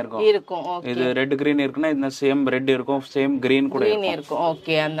எல்லாமே இருக்கும். ஓகே, இது ரெட் கிரீன் இருக்குன்னா இந்த சேம் ரெட் இருக்கும், சேம் கிரீன் கூட இருக்கும்.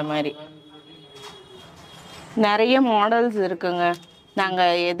 ஓகே, அந்த மாதிரி நிறைய மாடல்ஸ் இருக்குங்க.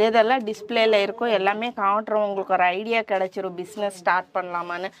 நாங்கள் எதெல்லாம் டிஸ்பிளேல இருக்கோ எல்லாமே காட்டுறோம், உங்களுக்கு ஒரு ஐடியா கிடைச்சிரும் பிஸ்னஸ் ஸ்டார்ட்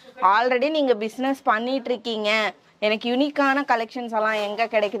பண்ணலாமான்னு. ஆல்ரெடி நீங்கள் பிஸ்னஸ் பண்ணிட்டு இருக்கீங்க, எனக்கு யூனிக்கான கலெக்ஷன்ஸ் எல்லாம் எங்கே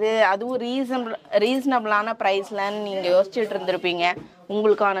கிடைக்குது, அதுவும் ரீசனபிளான ப்ரைஸ்லன்னு நீங்கள் யோசிச்சுட்டு இருந்திருப்பீங்க.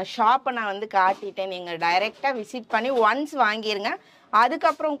 உங்களுக்கான ஷாப்பை நான் வந்து காட்டிட்டேன். நீங்கள் டைரெக்டாக விசிட் பண்ணி ஒன்ஸ் வாங்கிடுங்க.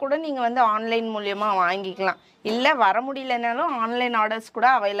 அதுக்கப்புறம் கூட நீங்கள் வந்து ஆன்லைன் மூலியமாக வாங்கிக்கலாம். இல்லை வர முடியலனாலும் ஆன்லைன் ஆர்டர்ஸ் கூட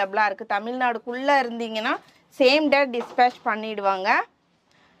அவைலபிளாக இருக்குது. தமிழ்நாடுக்குள்ளே இருந்தீங்கன்னா சேம் டே டிஸ்பேச் பண்ணிடுவாங்க.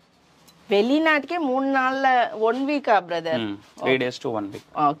 வெளிநாட்டுக்கே 3 நாள்ல 1 வீக்கா brother? 3 days to 1 week.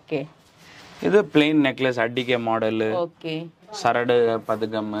 Okay, இது plain necklace அடிகே மாடல். ஓகே, சரடு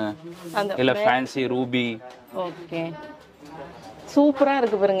பதகம் இல்ல ஃபேன்சி ரூபி. ஓகே, சூப்பரா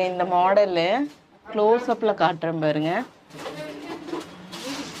இருக்கு பாருங்க இந்த மாடல். க்ளோஸ் அப்ல காட்டுறேன் பாருங்க.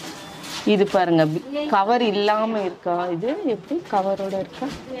 இது பாருங்க, கவர் இல்லாம இருக்கா? இது எப்படி கவரோட இருக்கா?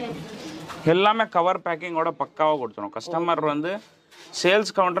 எல்லாமே கவர் பேக்கிங்கோட பக்காவா கொடுத்துரும். கஸ்டமர் வந்து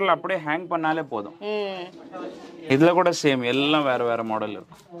சேல்ஸ் கவுண்டர்ல அப்படியே ஹேங் பண்ணாலே போதும். இதுல கூட சேம் எல்லாம் வேற வேற மாடல்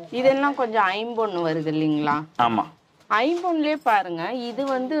இருக்கும். இதெல்லாம் கொஞ்சம் ஐம்பொன் வருது இல்லீங்களா? ஆமா, ஐம்பொன்லயே பாருங்க, இது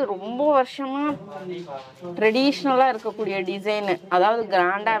வந்து ரொம்ப வருஷமா ட்ரெடிஷ்னலா இருக்கக்கூடிய டிசைன். அதாவது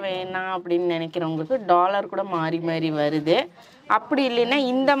கிராண்டா வேணாம் அப்படின்னு நினைக்கிறவங்களுக்கு டாலர் கூட மாறி மாறி வருது. அப்படி இல்லைன்னா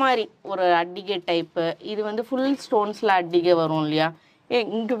இந்த மாதிரி ஒரு அட்டிகை டைப்பு, இது வந்து ஃபுல் ஸ்டோன்ஸ்ல அட்டிகை வரும் இல்லையா?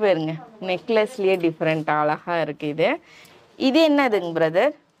 இங்க பாருங்க, நெக்லஸ்லயே டிஃப்ரெண்ட் அழகா இருக்கு. இது என்னதுங்க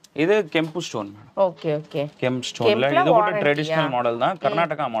பிரதர்? இது கெம்பு ஸ்டோன். ஓகே ஓகே, கெம்பு ஸ்டோன்ல இது கூட ட்ரெடிஷனல் மாடல் தான்,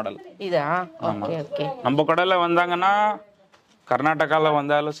 கர்நாடகா மாடல். இதா? Okay okay. நம்ம கடையில வந்தாங்கன்னா கர்நாடகால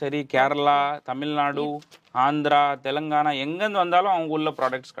வந்தாலும் சரி, கேரளா, தமிழ்நாடு, ஆந்திரா, தெலுங்கானா எங்கிருந்து வந்தாலும் அவங்க உள்ள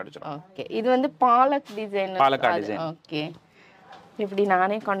ப்ராடக்ட்ஸ் கிடைச்சிடும். ஓகே, இது வந்து பாலக் டிசைன். பாலக்கா டிசைன். ஓகே, இப்படி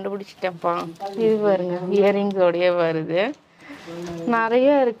நானே கண்டுபிடிச்சிட்டேன்ப்பா. இது பாருங்க, இயரிங்ஸோடய வருது, நிறைய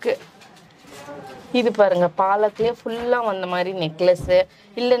இருக்கு. இது பாருங்க, பாலக்லேயே ஃபுல்லாக வந்த மாதிரி நெக்லஸ்ஸு,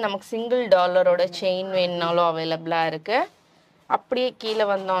 இல்லை நமக்கு சிங்கிள் டாலரோட செயின் வேணுனாலும் அவைலபிளாக இருக்கு. அப்படியே கீழே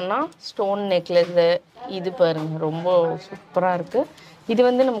வந்தோம்னா ஸ்டோன் நெக்லஸ்ஸு. இது பாருங்க, ரொம்ப சூப்பராக இருக்கு. இது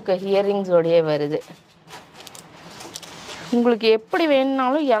வந்து நமக்கு இயரிங்ஸோடயே வருது. உங்களுக்கு எப்படி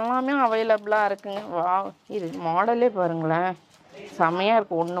வேணும்னாலும் எல்லாமே அவைலபிளாக இருக்குங்க. வா, இது மாடலே பாருங்களேன், செமையாக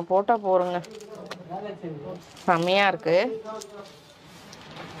இருக்குது. ஒன்று போட்டால் போகிறோங்க, செமையாக இருக்குது.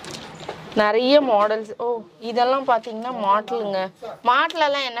 நிறைய மாடல்ஸ். ஓ, இதெல்லாம் பார்த்தீங்கன்னா மாட்டலுங்க.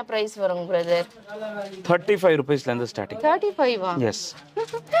 மாட்டலெல்லாம் என்ன ப்ரைஸ் வருங்க பிரதர்? 35 rupeesலேருந்து ஸ்டார்டிங். 35வா? எஸ்.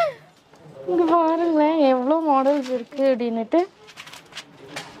 இங்கே பாருங்களேன் எவ்வளோ மாடல்ஸ் இருக்குது அப்படின்னுட்டு,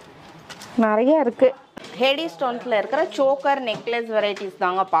 நிறைய இருக்குது. ஹெடி ஸ்டோன்ஸில் இருக்கிற சோக்கர் நெக்லஸ் வெரைட்டிஸ்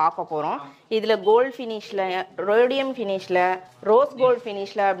தாங்க பார்க்க போகிறோம். இதில் கோல்டு ஃபினிஷில், ரோடியம் ஃபினிஷில், ரோஸ் கோல்டு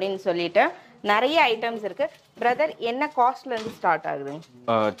ஃபினிஷில் அப்படின்னு சொல்லிட்டு நிறைய ஐட்டம்ஸ் இருக்குது. பிரதர், என்ன காஸ்ட்லேருந்து ஸ்டார்ட் ஆகுதுங்க?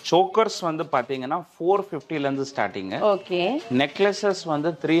 சோக்கர்ஸ் வந்து பார்த்தீங்கன்னா 450லேருந்து ஸ்டார்டிங். ஓகே. நெக்லஸஸ் வந்து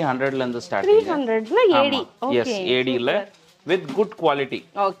 300லேருந்து starting. 300ல AD. S, ஏடியில் with good quality.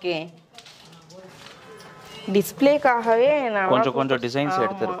 Okay. டிஸ்ப்ளேக்காகவே கொஞ்சம் கொஞ்சம் டிசைன்ஸ்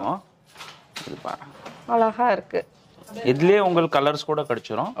எடுத்திருக்கோம். இது பாருங்க, அழகா இருக்கு. இதுலயே உங்களுக்கு கலர்ஸ் கூட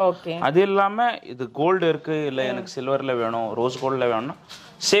கிடைச்சிரும். ஓகே. அது இல்லாம இது கோல்டு இருக்கு, இல்ல எனக்கு சில்வர்ல வேணும், ரோஸ் கோல்ட்ல வேணும்,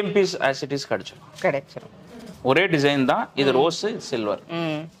 same piece as it is கிடைச்சிரும். ஒரே டிசைன் தான், இது ரோஸ், இது சில்வர்.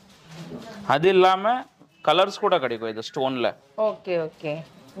 அது இல்லாம கலர்ஸ் கூட கிடைக்கும் இது ஸ்டோன்ல. Okay okay.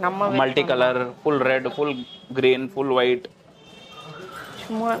 நம்ம multi colour, full red, full green, full white.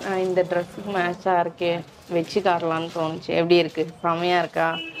 சும்மா இந்த ட்ரெஸ்ஸுக்கு மேட்சா இருக்கே, வச்சுக்காரலான்னு தோணுச்சு. எப்படி இருக்கு? செமையா இருக்கா?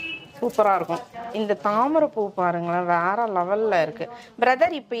 சூப்பராக இருக்கும். இந்த தாமரை பூ பாருங்களேன், வேற லெவல்ல இருக்கு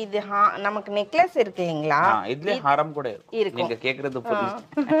பிரதர். இப்போ இது நமக்கு நெக்லஸ் இருக்கு இல்லைங்களா, இதுல ஹாரம் கூட இருக்கு. நீங்க கேக்குறது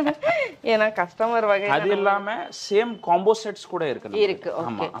ஏன்னா கஸ்டமர் வகை. அது இல்லாம சேம் காம்போ செட்ஸ் கூட இருக்கு.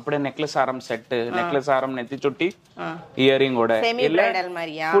 ஆமா, அப்படியே நெக்லஸ் ஹாரம் செட், நெக்லஸ் ஹாரம், நெத்தி சுட்டி, இயரிங் கூட, செமி பிரைடல்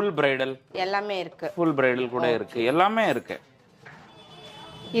மாதிரியா, ஃபுல் பிரைடல் எல்லாமே இருக்கு. ஃபுல் பிரைடல் கூட இருக்கு, எல்லாமே இருக்கு.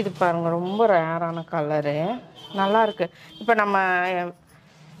 இது பாருங்க, ரொம்ப ரேரான கலரு, நல்லா இருக்கு. இப்போ நம்ம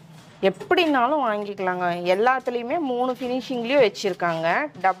எப்படினாலும் வாங்கிக்கலாங்க. எல்லாத்துலேயுமே 3 ஃபினிஷிங்லேயும் வச்சுருக்காங்க.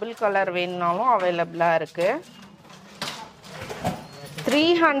 டபுள் கலர் வேணுனாலும் அவைலபிளாக இருக்குது.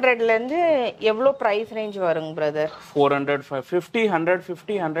 300லேருந்து எவ்வளோ ப்ரைஸ் ரேஞ்ச் வருங்க பிரதர்? 400, 50, 100,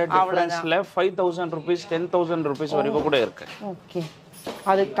 50, 100 டிஃபரன்ஸ்ல 5000 rupees, 10,000 rupees வரைக்கும் கூட இருக்கு. ஓகே,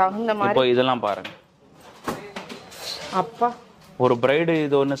 அதுக்கு தகுந்த மாதிரி. இப்போ இதெல்லாம் பாருங்க, அப்பா ஒரு பிரைடு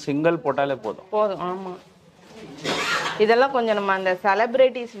இது ஒன்று சிங்கிள் போட்டாலே போதும். ஆமாம், இதெல்லாம் கொஞ்சம் நம்ம அந்த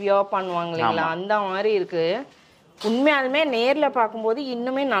செலிபிரிட்டிஸ் வியர் பண்ணுவாங்க இல்லைங்களா, அந்த மாதிரி இருக்கு. உண்மையாலுமே நேர்ல பார்க்கும்போது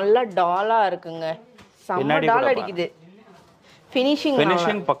இன்னுமே நல்லா டாலா இருக்குங்க. செம்ம டால் அடிக்குது.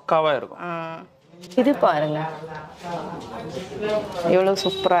 ஃபினிஷிங் பக்காவா இருக்கும். இது பாருங்க எவ்வளவு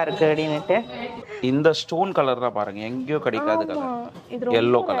சூப்பரா இருக்கு அப்படின்னுட்டு. இந்த ஸ்டோன் கலர் தான் பாருங்க, எங்கேயோ கிடைக்காத கலர். இது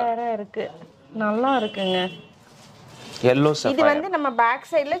எல்லோ கலர் இருக்கு, நல்லா இருக்குங்க. yellow sapphire. இது வந்து நம்ம பேக்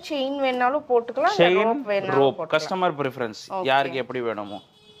சைடுல செயின் வேணாலும் போட்டுக்கலாம், ரோப் வேணாலும் போட்டுக்கலாம். கஸ்டமர் பிரெஃபரன்ஸ், யாருக்கு எப்படி வேணுமோ.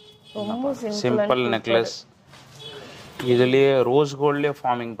 ரொம்ப சிம்பிள் நெக்லஸ். இதுலயே ரோஸ் கோல்ட்லயே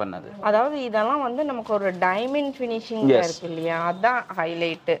ஃபார்மிங் பண்ணது. அதாவது இதெல்லாம் வந்து நமக்கு ஒரு டைமண்ட் ஃபினிஷிங் இருக்கு இல்லையா, அதான்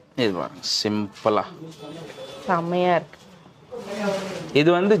ஹைலைட். இது பாருங்க, சிம்பிளா செமையா இருக்கு. இது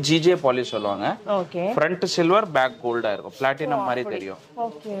வந்து ஜிஜே பாலிஷ் சொல்லுவாங்க. ஓகே. ஃப்ரண்ட் சில்வர், பேக் கோல்டா இருக்கும், பிளாட்டினம் மாதிரி தெரியும்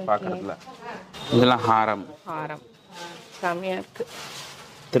ஓகே பார்க்கிறதுல. இதெல்லாம் ஹாரம். செமையா இருக்கு.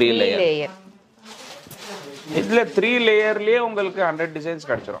 3 லேயர். இதுல 3 லேயர்லயே உங்களுக்கு 100 டிசைன்ஸ்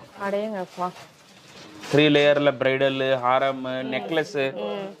கிடைச்சிரும். அடேங்கப்பா. 3 லேயர்ல பிரைடல், ஹாரம், நெக்லஸ்,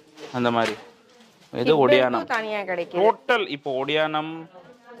 அந்த மாதிரி. இது ஒடியானம் தனியா கிடைக்கும். டோட்டல் இப்போ ஒடியானம்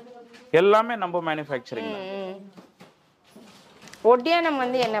எல்லாமே நம்ம மேனுஃபேக்சரிங். ஒடியானம்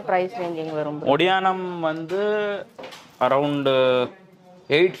வந்து என்ன பிரைஸ் ரேஞ்சிங் வரும்? ஒடியானம் வந்து அரௌண்ட்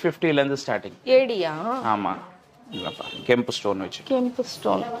 850 ல இருந்து ஸ்டார்டிங். ஏடியா? ஆமா, இல்லப்பா, கெம்பு ஸ்டோன் வச்சு. கெம்பு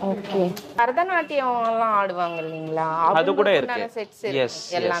ஸ்டோன். ஓகே. பரதநாட்டியம் எல்லாம் ஆடுவாங்க இல்லீங்களா, அது கூட இருக்கு. எஸ்,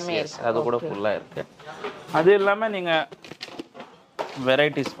 எல்லாமே இருக்கு, அது கூட ஃபுல்லா இருக்கு. அது இல்லாம நீங்க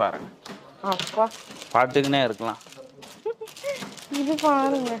வெரைட்டிஸ் பாருங்க, அப்பா பாத்துக்கினே இருக்கலாம். இது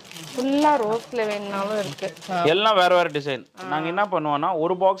பாருங்க, ஃபுல்லா ரோஸ்ல வேணும்னாலும் இருக்கு. எல்லாம் வேற வேற டிசைன். நாங்க என்ன பண்ணுவோம்னா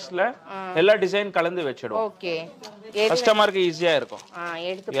ஒரு பாக்ஸ்ல எல்லா டிசைன் கலந்து வச்சிடுவோம். ஓகே, கஸ்டமருக்கு ஈஸியா இருக்கும்.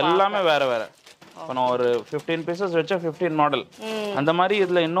 எல்லாமே வேற வேற. இப்போ நான் ஒரு 15 பீசஸ் வச்சா 15 மாடல், அந்த மாதிரி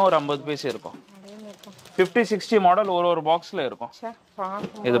இதுல இன்னும் ஒரு 50 பீஸ் இருக்கும். 50-60 மாடல் ஒரு பாக்ஸ்ல இருக்கும்.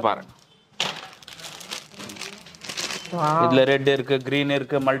 இது பாருங்க, இதுல ரெட் இருக்கு, கிரீன்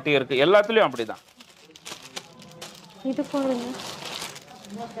இருக்கு, மல்டி இருக்கு, எல்லாத்துலயும் அப்படிதான். இது பாருங்க,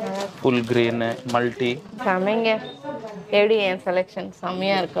 ஃபுல் கிரீன், மல்டி. செமைங்க. எப்படி என் செலெக்ஷன்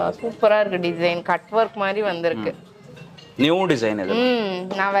செமையா இருக்கா? சூப்பரா இருக்கு. டிசைன் கட் ஒர்க் மாதிரி வந்திருக்கு. நியூ டிசைன் இது.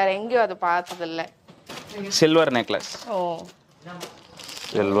 நான் வேற எங்கேயும் அது பார்த்தது இல்ல. Silver necklace. ஓ,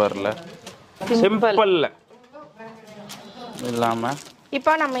 சில்வர்ல சிம்பிள்ல இல்லாம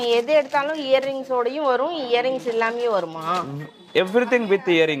இப்போ நம்ம எது எடுத்தாலும் இயரிங்ஸோடையும் வரும், இயரிங்ஸ் இல்லாமே வருமா? எவ்ரிதிங் வித்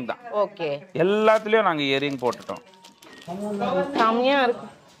இயரிங் தான். ஓகே, எல்லாத்துலயும் நாங்க இயரிங் போட்டுட்டோம். செம்மையா இருக்கு.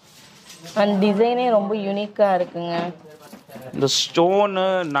 அந்த டிசைனே ரொம்ப யூனிக்கா இருக்குங்க. இந்த ஸ்டோனு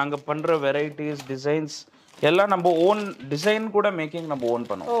நாங்க பண்ற வெரைட்டிஸ் டிசைன்ஸ் எல்லாம் நம்ம ஓன் டிசைன் கூட மேக்கிங் நம்ம ஓன்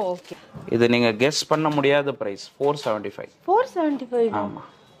பண்ணுவோம். ஓகே, இது நீங்க கெஸ் பண்ண முடியாத பிரைஸ் 475. 475. ஆமா,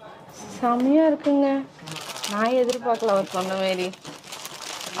 செம்மையா இருக்குங்க. நான் எதிர்பார்க்கல அவர் சொன்ன மாதிரி.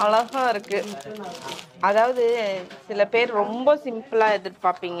 அழகா இருக்கு. அதாவது சில பேர் ரொம்ப சிம்பிளா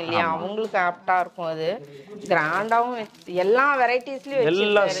எதிர்பார்ப்பீங்க இல்லையா, அவங்களுக்கு ஆப்டா இருக்கும். அது கிராண்டாவும் எல்லா வெரைட்டிஸ்லயும்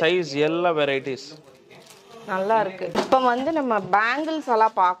எல்லா சைஸ் எல்லா வெரைட்டிஸ் நல்லா இருக்கு. இப்போ வந்து நம்ம பேங்கிள்ஸ்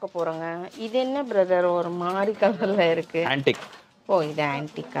எல்லாம் பார்க்க போறோங்க. இது என்ன பிரதர் ஒரு மாதிரி கலர்ல இருக்கு? ஆன்டிக். ஓ, இது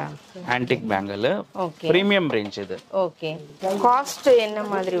ஆன்டிக்கா? Antique bangle. Okay, premium range இது. ஓகே. காஸ்ட் என்ன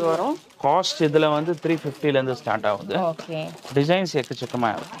மாதிரி வரும்? காஸ்ட் இதுல வந்து 350 ல இருந்து ஸ்டார்ட் ஆகுது. ஓகே. டிசைன்ஸ் எக்கச்சக்கமா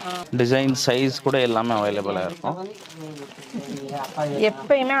இருக்கும். டிசைன் சைஸ் கூட எல்லாமே அவைலபிளா இருக்கும்.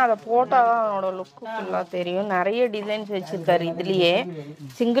 எப்பயுமே அதை போட்டாதான் அதோட லுக்கு ஃபுல்லா தெரியும். நிறைய டிசைன்ஸ் வச்சிருக்காரு. இதுலயே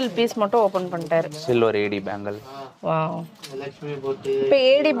சிங்கிள் பீஸ் மட்டும் ஓபன் பண்ணிட்டாரு. சில்வர் ஏடி பேங்கிள். வாவ். இப்போ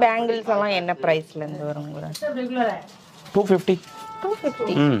ஏடி பேங்கிள்ஸ் எல்லாம் என்ன பிரைஸ்ல இருந்து வருங்க? 250.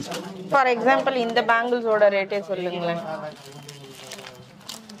 250. ஃபார் எக்ஸாம்பிள் இந்த பேங்கிள்ஸோட ரேட்டே சொல்லுங்களேன்.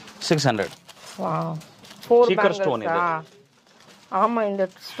 600. வாவ். 4 சீக்கர் ஸ்டோன் இது. ஆமா, இந்த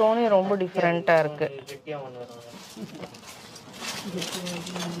ஸ்டோனே ரொம்ப டிஃபரெண்டா இருக்கு.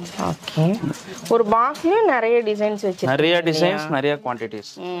 ஓகே. ஒரு பாக்ஸ்லயே நிறைய டிசைன்ஸ் வச்சிருக்காங்க. நிறைய டிசைன்ஸ், நிறைய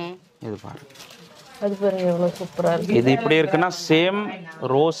குவாண்டிட்டிஸ். இது பாருங்க. அது பாருங்க எவ்வளவு சூப்பரா இருக்கு. இது இப்படி இருக்குன்னா same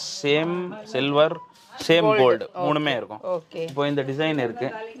rose, same silver, same gold மூணுமே இருக்கும். ஓகே. இப்போ இந்த டிசைன் இருக்கு,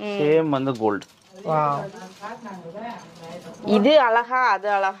 சேம் வந்து கோல்டு. வாவ். இது அழகா அது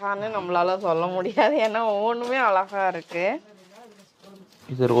அழகான்னு நம்மளால சொல்ல முடியாது. ஏன்னா ஒவ்வொன்றுமே அழகா இருக்கு.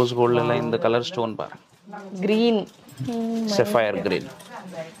 இது ரோஸ் கோல்டுல இந்த கலர் ஸ்டோன் பாருங்க. Green, sapphire green.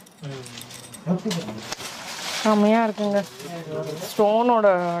 செம்மையா இருக்குங்க. ஸ்டோனோட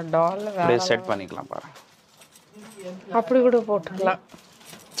டால் அப்படியே செட் பண்ணிக்கலாம் பாருங்க. அப்படி கூட போட்டுக்கலாம்.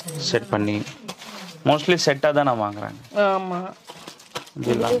 செட் பண்ணி மோஸ்ட்லி செட்டாக தான் நான் வாங்குறாங்க. ஆமா,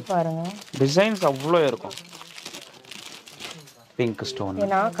 இதெல்லாம் பாருங்க டிசைன்ஸ் அவ்வளோ இருக்கும். Pink stone.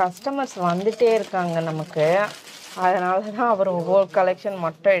 ஏன்னா கஸ்டமர்ஸ் வந்துட்டே இருக்காங்க நமக்கு, அதனால தான் அவர் ஒவ்வொரு கலெக்ஷன்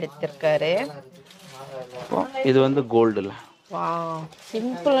மட்டும் எடுத்திருக்காரு. இது வந்து கோல்டுல. வாவ்,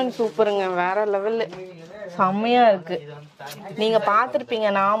 சிம்பிள் அண்ட் சூப்பருங்க. வேற லெவல். செம்மையா இருக்கு. நீங்க பார்த்துருப்பீங்க,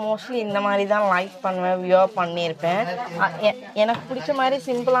 நான் மோஸ்ட்லி இந்த மாதிரி தான் லைக் பண்ணுவேன், வியர் பண்ணியிருப்பேன். எனக்கு பிடிச்ச மாதிரி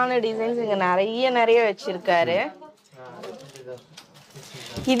சிம்பிளான டிசைன்ஸ் இங்க நிறைய நிறைய வச்சிருக்காரு.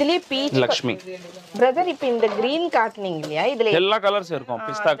 இதுலயே பீச் லக்ஷ்மி. பிரதர், இப்போ இந்த கிரீன் காட்டுனீங்க இல்லையா, இதுல எல்லா கலர்ஸ் இருக்கும்.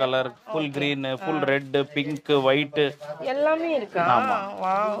 பிஸ்தா colour, full green, full red, pink, white எல்லாமே இருக்கா?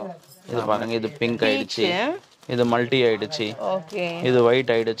 வாவ். இது பாருங்க, இது பிங்க் ஆயிடுச்சு, இது மல்டி ஆயிடுச்சு, ஓகே, இது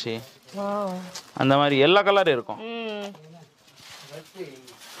ஒயிட் ஆயிடுச்சு. வாவ். அந்த மாதிரி எல்லா கலர் இருக்கும்.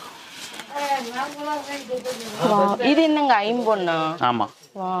 இது என்னங்க ஐம்பொன்னா? ஆமா,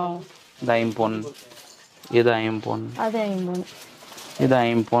 வாவ். இது ஐம்பொன், இது ஐம்பொன், அது ஐம்பொன், இது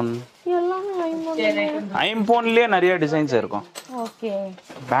ஐம்பொன். எல்லாமே ஐம்பொன். ஐம்பொன்லயே நிறைய டிசைன்ஸ் இருக்கும். ஓகே.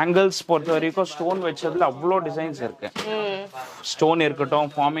 பேங்கிள்ஸ் பொறுத்த வரைக்கும் ஸ்டோன் வச்சதுல அவ்வளோ டிசைன்ஸ் இருக்கு. ஸ்டோன் இருக்கட்டும்,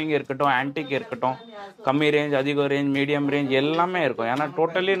 ஃபார்மிங் இருக்கட்டும், ஆன்டிக் இருக்கட்டும், கம்மி ரேஞ்ச், அதிக ரேஞ்ச், மீடியம் ரேஞ்ச் எல்லாமே இருக்கும். ஏன்னா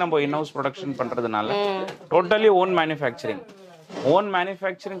டோட்டலி நம்ம இன்ஹவுஸ் ப்ரொடக்ஷன் பண்றதுனால டோட்டலி ஓன்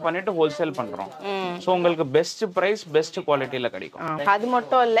மேனுஃபேக்சரிங் பண்ணிட்டு ஹோல்சேல் பண்றோம். ஸோ உங்களுக்கு பெஸ்ட் பிரைஸ், பெஸ்ட் குவாலிட்டியில கிடைக்கும். அது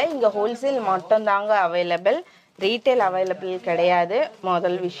மட்டும் இல்லை, இங்க ஹோல்சேல் மட்டும் தாங்க அவைலபிள், ரீட்டைல் அவைலபிள் கிடையாது.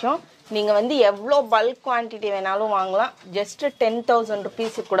 முதல் விஷயம், நீங்க வந்து எவ்வளோ பல்க் குவான்டிட்டி வேணாலும் வாங்கலாம். ஜஸ்ட் 10,000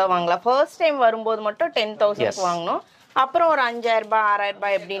 ருபீஸுக்கு கூட வாங்கலாம். ஃபர்ஸ்ட் டைம் வரும்போது மட்டும் 10,000 வாங்கணும். அப்புறம் ஒரு 5,000 ரூபாய் 6,000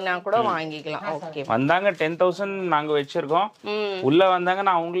 ரூபாய் எப்படின்னா கூட வாங்கிக்கலாம். ஓகே. வந்தாங்க 10,000 நாங்க வச்சிருக்கோம். உள்ள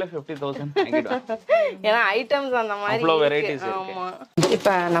வந்தாங்கன்னா அவங்களே 50,000 வாங்கிடுவாங்க. ஏன்னா ஐட்டம்ஸ் அந்த மாதிரி அவ்வளோ வெரைட்டிஸ் இருக்கு. ஆமா.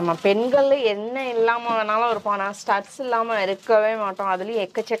 இப்ப நம்ம பெண்கள் என்ன இல்லாம வேணாலும் இருப்போம், ஆனா ஸ்டட்ஸ் இல்லாம இருக்கவே மாட்டோம். அதுலயும்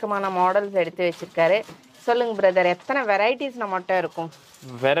எக்கச்சக்கமான மாடல்ஸ் எடுத்து வச்சிருக்காரு. சொல்லுங்க பிரதர், எத்தனை வெரைட்டிஸ் நம்மகிட்ட இருக்கும்?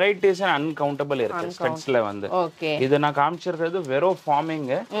 வெரைட்டிஸ் அன்கவுண்டபிள் இருக்கு ஸ்டட்ஸ்ல வந்து. ஓகே. இது நான் காமிச்சிருக்கிறது வெறும் ஃபார்மிங்.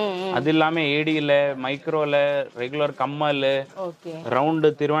 அது இல்லாம ஏடியில, மைக்ரோல, ரெகுலர் கம்மல், ஓகே,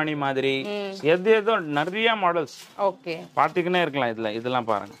 ரவுண்டு திருவாணி மாதிரி எது ஏதோ நிறைய மாடல்ஸ். ஓகே. பாத்துக்கினே இருக்கலாம். இதெல்லாம்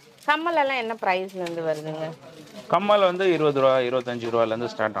பாருங்க. கம்மல் எல்லாம் என்ன பிரைஸ்ல இருந்து வருதுங்க? கம்மல் வந்து 20 ரூபா 25 ரூபாயில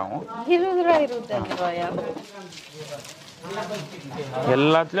இருந்து ஸ்டார்ட் ஆகும். 20 ரூபா 25 ரூபாயா?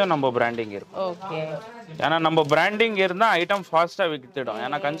 எல்லாத்துலயும் நம்ம பிராண்டிங் இருக்கும். ஓகே. ஏன்னா நம்ம பிராண்டிங் இருந்தா ஐட்டம் ஃபாஸ்டா வித்துடும்.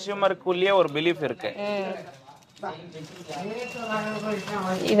 ஏன்னா கன்சியூமருக்குள்ளேயே ஒரு பிலீஃப் இருக்கு.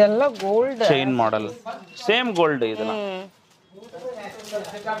 இதெல்லாம் gold chain model, same gold. இதெல்லாம்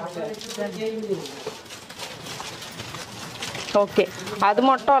ஓகே, அது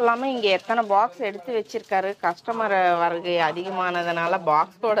மட்டும் இல்லாமல் இங்கே எத்தனை பாக்ஸ் எடுத்து வச்சிருக்காரு. கஸ்டமர் வருகை அதிகமானதுனால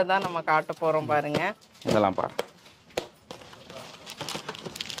பாக்ஸோட தான் நம்ம காட்ட போகிறோம் பாருங்க. இதெல்லாம் பாரு,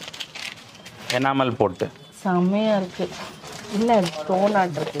 எனாமல் போட்டு செம்மையாக இருக்கு. இல்லை ஸ்டோன்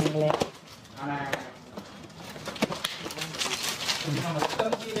ஆட் இருக்குங்களே.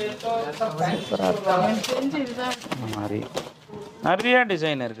 மாதிரி நிறைய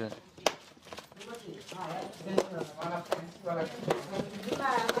டிசைன் இருக்கு.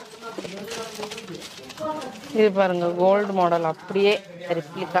 இது பாருங்க, கோல்டு மாடல் அப்படியே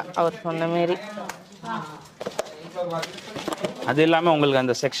ரெப்ளிகா அவர் சொன்ன மாதிரி. அது இல்லாமல் உங்களுக்கு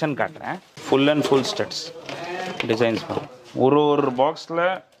அந்த செக்ஷன் காட்டுறேன். Full and full studs designs ஒரு பாக்ஸில்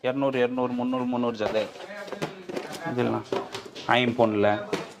 200 200 300 300 ஜதை. இதெல்லாம் ஐம்பொன்னில்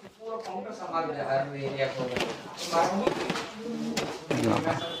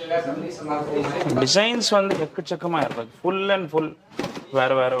டிசைன்ஸ் வந்து எக்கச்சக்கமாக இருக்கும். ஃபுல் அண்ட் ஃபுல்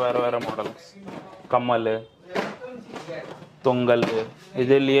வேறு வேறு வேறு வேறு மாடல். கம்மல், தொங்கல்,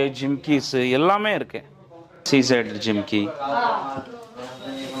 இதுலேயே ஜிம்கிஸ் எல்லாமே இருக்கு. சீசைட் ஜிம்கி,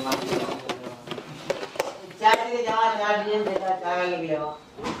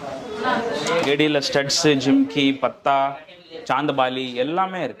 எடியில் ஸ்டட்ஸு, ஜிம்கி, பத்தா, சாந்தபாலி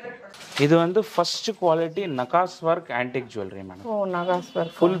எல்லாமே இருக்கு. இது வந்து first quality நகாஸ் work antique jewellery madam. ஓ, நகாஸ்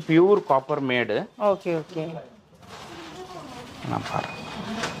ஒர்க், ஃபுல் பியூர் காப்பர் மேடு. Okay okay. நான் பாரு,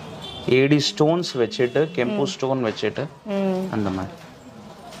 ஏடி ஸ்டோன்ஸ் வச்சுட்டு, கெம்பு ஸ்டோன் வச்சுட்டு அந்த மாதிரி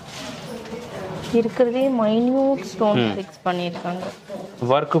இருக்கிறதே மைன்யூட் ஸ்டோன் ஃபிக்ஸ் பண்ணியிருக்காங்க.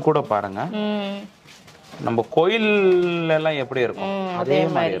 ஒர்க்கு கூட பாருங்க, நம்ம கோயில் எல்லாம் எப்படி இருக்கும் அதே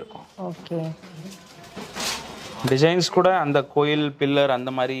மாதிரி இருக்கும். ஓகே, டிசைன்ஸ் கூட அந்த கோயில் பில்லர்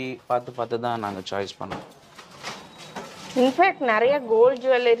அந்த மாதிரி பார்த்து பார்த்து தான் நாங்கள் சாய்ஸ் பண்ணோம். இன்ஃபேக்ட் நிறைய கோல்ட்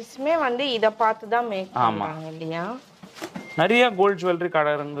ஜுவல்லரிஸுமே வந்து இதை பார்த்து தான் மேக் பண்ணுவாங்க இல்லையா? நிறைய கோல்ட் ஜுவல்லரி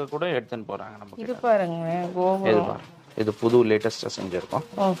கடைங்க கூட எடுத்துன்னு போறாங்க. நம்ம இது பாருங்க, இது பாருங்க, இது புது லேட்டஸ்டா செஞ்சிருக்கோம்.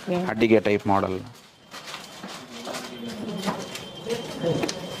 Okay, அட்டிகே type model.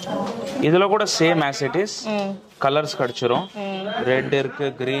 இதுல கூட same as it is colours கிடைச்சிரும். ரெட் இருக்கு,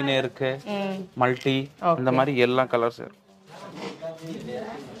 கிரீன் இருக்கு, மல்டி, இந்த மாதிரி எல்லா கலர்ஸ் இருக்கு.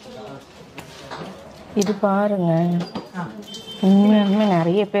 இது பாருங்க, உண்மையாலுமே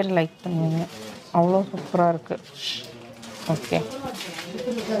நிறைய பேர் லைக் பண்ணுவாங்க, அவ்வளோ சூப்பராக இருக்கு. ஓகே,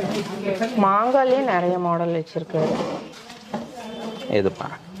 மாங்காலே நிறைய மாடல் வச்சிருக்காரு. இது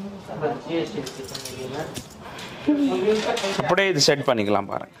பாருங்க, அப்படியே இது செட் பண்ணிக்கலாம்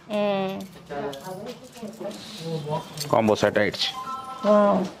பாருங்க. காம்போ செட் ஆயிடுச்சு.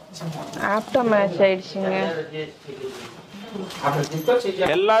 ஆப்டா மேட்ச் ஆயிடுச்சுங்க.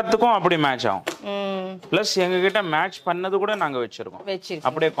 எல்லாத்துக்கும் அப்படி மேட்ச் ஆகும். பிளஸ் எங்ககிட்ட மேட்ச் பண்ணது கூட நாங்க வச்சிருக்கோம்.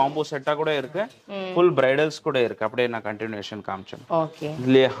 அப்படியே காம்போ செட்டா கூட இருக்கு, ஃபுல் பிரைடல்ஸ் கூட இருக்கு. அப்படியே நான் கண்டினியூஷன் காமிச்சேன்.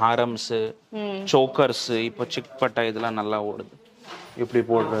 இதுலயே ஹாரம்ஸ், சோக்கர்ஸ், இப்போ சிக் பட்டா இதெல்லாம் நல்லா ஓடுது. இப்படி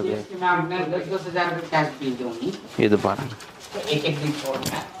போடுறது இது பாருங்க,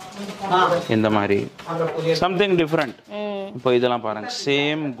 இந்த மாதிரி சம்திங் டிஃப்ரெண்ட். இப்போ இதெல்லாம் பாருங்க,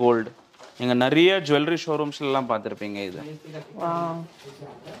 சேம் கோல்டு. நீங்க நிறைய ஜுவல்லரி ஷோரூம்ஸ்ல எல்லாம் பார்த்துருப்பீங்க. இது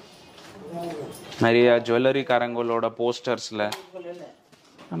நிறைய ஜுவல்லரி காரங்களோட போஸ்டர்ஸ்ல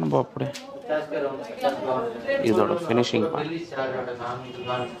நம்ம அப்படி இதோட ஃபினிஷிங்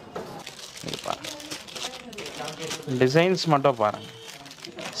டிசைன்ஸ் மட்டும் பாருங்க.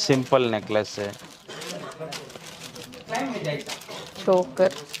 சிம்பிள் நெக்லஸ்,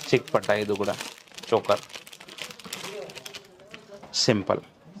 சோக்கர், சிக் பட்டா, இது கூட சோக்கர், சிம்பிள்.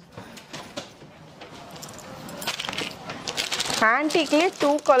 ஆன்டிக்லயே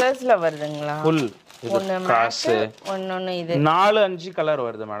 2 கலர்ஸ்ல வருதுங்களா? ஃபுல் ஒன்னு கிராஸ், ஒன்னு இது 4-5 கலர்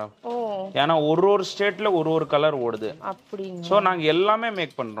வருது மேடம். ஏன்னா ஒரு ஸ்டேட்ல ஒரு கலர் ஓடுது. அப்படிங்க. சோ நாங்க எல்லாமே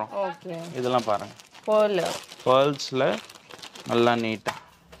மேக் பண்றோம். ஓகே, இதெல்லாம் பாருங்க, பேர்ல்ஸ்ல நல்லா நீட்டா.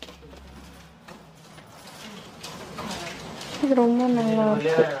 இது ரொம்ப நல்லா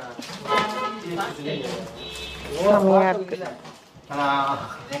இருக்கு, செமையா இருக்கு.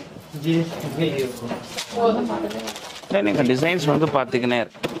 நீங்க டிசைன்ஸ் வந்து பாத்தீங்கன்னே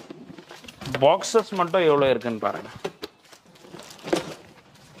இருக்கு. பாக்ஸஸ் மட்டும் எவ்வளவு இருக்குன்னு பாருங்க.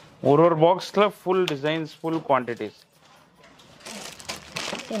 ஒரு பாக்ஸ்ல ஃபுல் டிசைன்ஸ், ஃபுல் குவான்டிட்டிஸ்.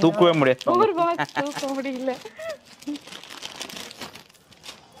 தூக்கவே முடியாது. ஒரு பாக்ஸ் தூக்க முடியல.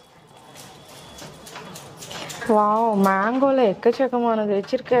 வாவ், மேங்கோல எக்கச்சக்கமானது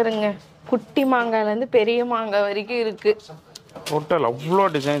வச்சிருக்காருங்க. குட்டி மாங்காயில இருந்து பெரிய மாங்காய் வரைக்கும் இருக்கு. டோட்டல் அவ்வளோ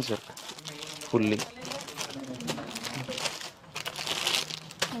டிசைன்ஸ் இருக்கு ஃபுல்லி.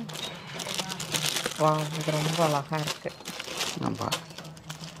 வாவ், இது ரொம்ப அழகா இருக்கு. நம்ம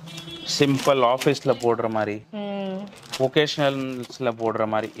சிம்பிள் ஆஃபீஸில் போடுற மாதிரி, ஒகேஷனல்ஸில் போடுற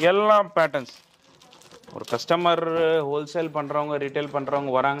மாதிரி எல்லா பேட்டர்ன்ஸ். ஒரு கஸ்டமர் ஹோல்சேல் பண்ணுறவங்க ரீட்டைல்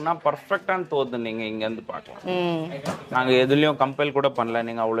பண்ணுறவங்க வராங்கன்னா பர்ஃபெக்டான தோது நீங்கள் இங்கேருந்து பார்க்கலாம். நாங்கள் எதுலேயும் கம்பல் கூட பண்ணல,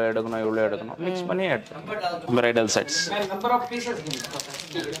 நீங்கள் அவ்வளோ எடுக்கணும் இவ்வளோ எடுக்கணும், மிக்ஸ் பண்ணி எடுத்துருவோம். Bridal sets.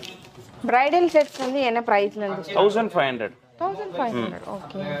 பிரைடல் செட்ஸ் வந்து என்ன ப்ரைஸ்ல இருந்து? 1500. 1500.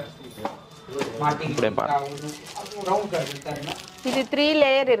 ஓகே. இப்படியே பாருங்க. இது 3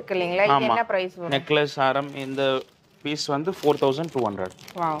 லேயர் இருக்கு இல்லைங்களா? இது என்ன பிரைஸ் வரும்? நெக்லஸ் ஆரம் இந்த பீஸ் வந்து 4200.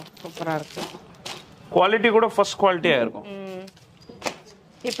 வாவ், சூப்பரா இருக்கு. குவாலிட்டி கூட ஃபர்ஸ்ட் குவாலிட்டியா இருக்கும்.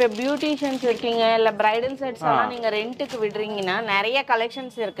 இப்போ பியூட்டிஷியன்ஸ் இருக்கீங்க இல்ல பிரைடல் செட்ஸ் எல்லாம் நீங்க ரெண்டுக்கு விடுறீங்கன்னா நிறைய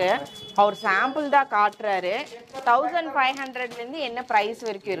கலெக்ஷன்ஸ் இருக்கு. அவர் சாம்பிள் தான் காட்டுறாரு. 1500ல இருந்து என்ன பிரைஸ்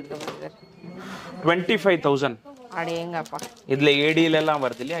வரைக்கும் இருக்கு சார்? 25000. அடேங்கப்பா. இதுல ஏடில எல்லாம்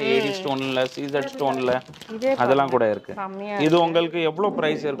வருது இல்லையா, ஏடி ஸ்டோன்ல, சீசட் ஸ்டோன்ல அதெல்லாம் கூட இருக்கு. இது உங்களுக்கு எவ்வளவு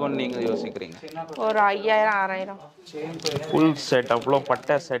பிரைஸ் இருக்கும்னு நீங்க யோசிக்கிறீங்க? ஒரு 5000 6000. ஃபுல் செட் அவ்வளோ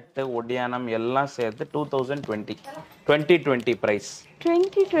பட்டை செட்டு ஒடியானம் எல்லாம் சேர்த்து 2020 பிரைஸ்.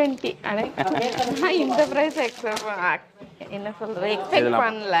 2020. அடே இந்த பிரைஸ் என்ன சொல்றது எக்ஸ்பெக்ட்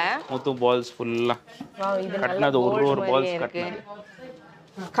பண்ணல. முத்து பால்ஸ் ஃபுல்லா இது கட்டினது, ஒரு பால்ஸ் கட்டினது.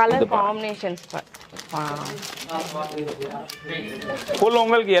 கலர் காம்பினேஷன்ஸ் ஃபுல்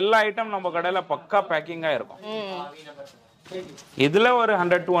உங்களுக்கு எல்லா ஐட்டம் நம்ம கடையில பக்கா பேக்கிங்கா இருக்கும். இதுல ஒரு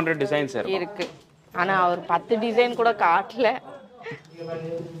 100-200 டிசைன்ஸ் இருக்கு. ஆனா அவர் 10 டிசைன் கூட காட்டல.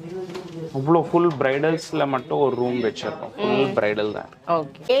 அவ்வளோ ஃபுல் பிரைடல்ஸ்ல மட்டும் ஒரு ரூம் வச்சிருக்கோம். ஃபுல் பிரைடல் தான்.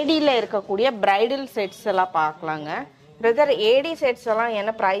 ஓகே. ஏடில இருக்கக்கூடிய பிரைடல் செட்ஸ் எல்லாம் பார்க்கலாங்க. பிரதர், ஏடி செட்ஸ் எல்லாம்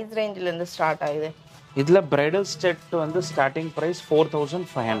என்ன பிரைஸ் ரேஞ்சில இருந்து ஸ்டார்ட் ஆகுது? இதுல பிரைடல் செட் வந்து ஸ்டார்டிங் பிரைஸ்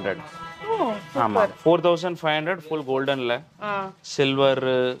 4500. ஆமா, 4500 ஃபுல் கோல்டன்ல, சில்வர்,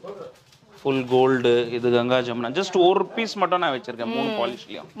 ஃபுல் கோல்டு. இது கங்கா ஜமுனா. ஜஸ்ட் ஒரு பீஸ் மட்டும் நான் வச்சிருக்கேன் 3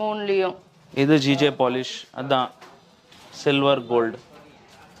 பாலிஷ்லயும். 3லயும். இது ஜிஜே பாலிஷ், அதான் சில்வர் கோல்டு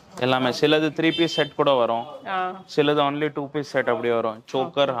எல்லாமே. சிலது 3 பீஸ் செட் கூட வரும், சிலது ஒன்லி 2 பீஸ் செட் அப்படி வரும்.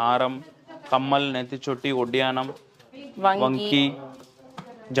 சோக்கர், ஹாரம், கம்மல், நெத்திச்சொட்டி, ஒட்டியானம், வங்கி,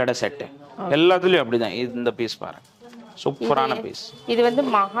 ஜட செட்டு எல்லாத்துலயும் அப்படிதான். இந்த பீஸ் பாருங்க, சூப்பரான பீஸ். இது வந்து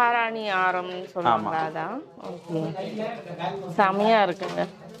மகாராணி ஆரம்னு சொல்றாங்க. அதான் ஓகே, செமையா இருக்குங்க.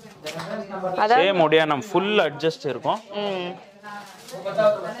 சேம் ஒடியானம் ஃபுல் அட்ஜஸ்ட் இருக்கும்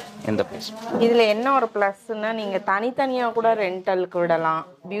இந்த பீஸ். இதுல என்ன ஒரு பிளஸ்னா, நீங்க தனித்தனியா கூட ரெண்டலுக்கு விடலாம்.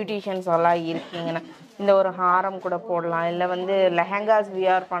 பியூட்டிஷியன்ஸ் எல்லாம் இருக்கீங்கன்னா இந்த ஒரு ஹாரம் கூட போடலாம். இல்லை வந்து லெஹங்காஸ்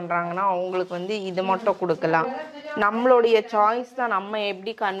வியர் பண்ணுறாங்கன்னா அவங்களுக்கு வந்து இது மட்டும் கொடுக்கலாம். நம்மளுடைய சாய்ஸ் தான், நம்ம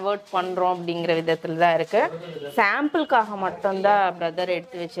எப்படி கன்வெர்ட் பண்ணுறோம் அப்படிங்கிற விதத்தில் தான் இருக்குது. சாம்பிளுக்காக மட்டும்தான் பிரதர்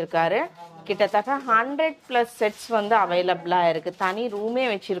எடுத்து வச்சுருக்காரு. கிட்டத்தட்ட 100+ செட்ஸ் வந்து அவைலபிளாக இருக்குது. தனி ரூமே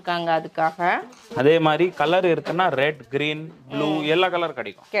வச்சுருக்காங்க அதுக்காக. அதே மாதிரி கலர் இருக்குன்னா ரெட், கிரீன், ப்ளூ எல்லா கலர்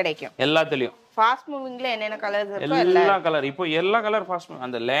கிடைக்கும் எல்லாத்துலேயும். ஃபாஸ்ட் மூவிங்ல என்னென்ன கலர்ஸ் இருக்கோ எல்லா கலர். இப்போ எல்லா கலர் ஃபாஸ்ட்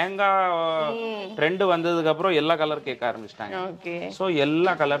அந்த லெஹங்கா ட்ரெண்ட் வந்ததுக்கு அப்புறம் எல்லா கலர் கேட்க ஆரம்பிச்சிட்டாங்க. ஓகே, சோ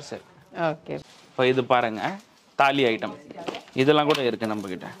எல்லா கலர்ஸ் இருக்கு. ஓகே. இப்போ இது பாருங்க, தாலி ஐட்டம் இதெல்லாம் கூட இருக்கு நம்ம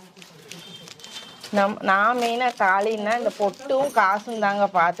கிட்ட. நான் மெயினா தாலின்னா இந்த பொட்டும் காசும் தாங்க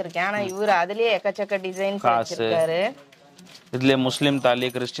பாத்திருக்கேன். ஆனா இவரு அதுலயே எக்கச்சக்க டிசைன்ஸ் வச்சிருக்காரு. இதுல முஸ்லிம் தாலி,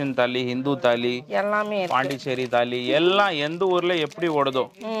 கிறிஸ்டியன் தாலி, ஹிந்து தாலி எல்லாமே, பாண்டிச்சேரி தாலி எல்லாம் எந்த ஊர்ல எப்படி ஓடுதோ.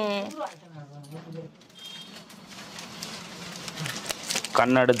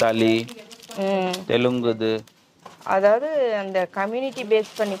 கன்னட தாலி, தெலுங்குது, அதாவது அந்த கம்யூனிட்டி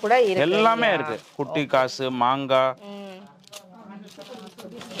பேஸ் பண்ணி கூட இருக்கு. எல்லாமே இருக்கு. குட்டி காசு, மாங்காய்.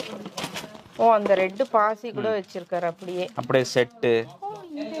 ஓ, அந்த ரெட் பாசி கூட வச்சிருக்காரு அப்படியே செட்டு.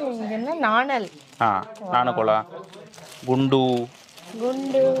 இது என்ன நாணல்? நாணகோலா, குண்டு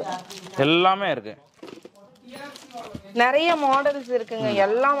எல்லாமே இருக்கு. நிறைய மாடல்ஸ் இருக்குங்க.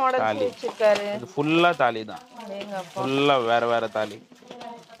 எல்லா மாடல்ஸும் வச்சிருக்காரு. இது ஃபுல்லா தாலி தான், ஃபுல்லா வேற தாலி.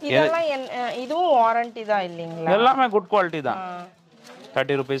 இதெல்லாம் இதுவும் வாரண்டி தான் இல்லீங்களா? எல்லாமே குட் குவாலிட்டி தான்.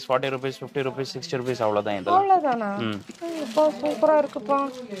 30 rupees, 40 rupees, 50 rupees, 60 rupees அவ்வளவுதான். இதெல்லாம் அவ்வளவுதானா? இப்போ சூப்பரா இருக்குப்பா.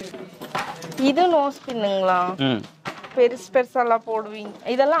 இது நோஸ் பின்னுங்களா? பெருசெல்லாம் போடுவீங்க.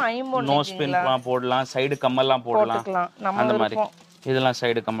 இதெல்லாம் ஐம்பொன் நோஸ் பின் போடலாம், சைடு கம்மல்லாம் போடலாம். அந்த மாதிரி இதெல்லாம்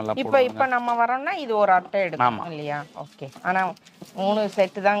சைடு கம்மல்லாம் போடலாம். இப்போ நம்ம வரோம்னா இது ஒரு அட்டை எடுக்கணும் இல்லையா? ஓகே. ஆனா 3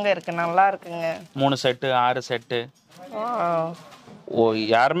 செட் தாங்க இருக்கு. நல்லா இருக்குங்க. 3 செட்டு, 6 செட்டு. ஓ,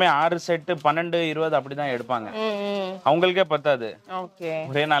 யாருமே 6 செட்டு 12, 20 அப்படிதான் எடுப்பாங்க. அவங்களுக்கே பத்தாது. ஓகே,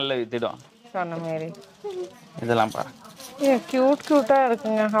 ஒரே நாள்ல வித்திடும் சொன்ன மாதிரி. இதெல்லாம் பாருங்க, கியூட்டா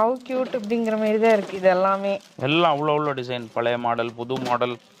இருக்குங்க. ஹவ் கியூட் அப்படிங்கிற மாதிரி தான் இருக்கு. இது எல்லாமே எல்லாம் அவ்வளோ டிசைன், பழைய மாடல், புது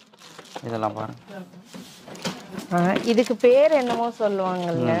மாடல். இதெல்லாம் பாருங்க. இதுக்கு பேர் என்னமோ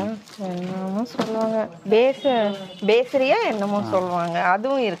சொல்லுவாங்கல்ல, என்னமோ சொல்லுவாங்க, பேசரியா என்னமோ சொல்லுவாங்க,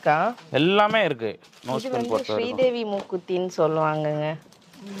 அதுவும் இருக்கா? எல்லாமே இருக்கு. இது வந்து ஸ்ரீதேவி மூக்குத்தின்னு சொல்லுவாங்கங்க.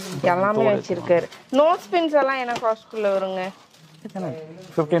 எல்லாமே வச்சிருக்காரு. நோஸ் பின்ஸ் எல்லாம் என்ன காஸ்ட்குள்ள வருங்க?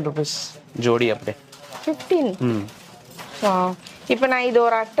 15 rupees ஜோடி அப்படியே. 15. இப்போ நான் இது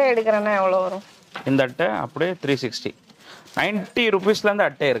ஒரு அட்டை எடுக்கிறேன்னா எவ்வளோ வரும்? இந்த அட்டை அப்படியே 360. 90 rupeesலேருந்து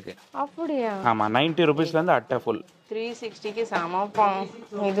அட்டை இருக்கு. அப்படியா? ஆமாம், 90 rupeesலேருந்து அட்டை ஃபுல். 360க்கு சமப்பம்.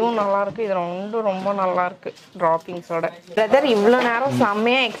 இதுவும் நல்லா இருக்கு, இது ரெண்டும் ரொம்ப நல்லா இருக்கு டிராப்பிங்ஸோட. பிரதர் இவ்வளோ நேரம்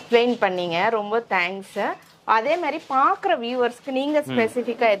செம்மையாக எக்ஸ்பிளைன் பண்ணீங்க, ரொம்ப தேங்க்ஸ். அதே மாதிரி பார்க்குற வியூவர்ஸ்க்கு நீங்கள்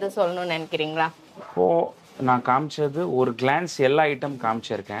ஸ்பெசிஃபிக்காக எது சொல்லணும்னு நினைக்கிறீங்களா? இப்போது நான் காமிச்சது ஒரு கிளான்ஸ் எல்லா ஐட்டம்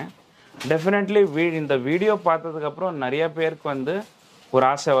காமிச்சிருக்கேன். டெஃபினெட்லி இந்த வீடியோ பார்த்ததுக்கப்புறம் நிறைய பேருக்கு வந்து ஒரு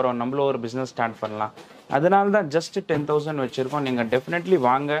ஆசை வரும், நம்மளும் ஒரு பிஸ்னஸ் ஸ்டார்ட் பண்ணலாம். அதனால தான் ஜஸ்ட் 10,000 வச்சுருக்கோம். நீங்கள் டெஃபினெட்லி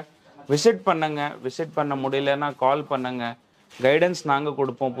வாங்க, விசிட் பண்ணுங்க. விசிட் பண்ண முடியலன்னா கால் பண்ணுங்க, கைடன்ஸ் நாங்கள்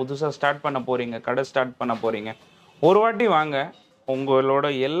கொடுப்போம். புதுசாக ஸ்டார்ட் பண்ண போகிறீங்க, கடை ஸ்டார்ட் பண்ண போகிறீங்க, ஒரு வாட்டி வாங்க. உங்களோட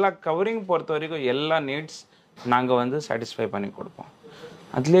எல்லா கவரிங் பொறுத்த வரைக்கும் எல்லா நீட்ஸ் நாங்கள் வந்து சாட்டிஸ்ஃபை பண்ணி கொடுப்போம்.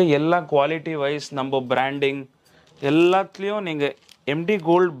 அதுலேயே எல்லா குவாலிட்டி வைஸ் நம்ம பிராண்டிங் எல்லாத்துலேயும் நீங்கள் எம்டி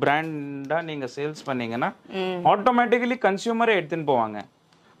கோல்டு பிராண்டாக நீங்கள் சேல்ஸ் பண்ணீங்கன்னா ஆட்டோமேட்டிக்கலி கன்சியூமரே எடுத்துன்னு போவாங்க.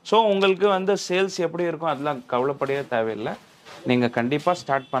 ஸோ உங்களுக்கு வந்து சேல்ஸ் எப்படி இருக்கும் அதெல்லாம் கவலைப்படவே தேவையில்லை. நீங்கள் கண்டிப்பாக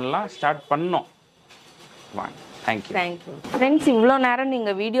ஸ்டார்ட் பண்ணலாம், ஸ்டார்ட் பண்ணோம். வாங்க. தேங்க்யூ. ஃப்ரெண்ட்ஸ், இவ்வளோ நேரம்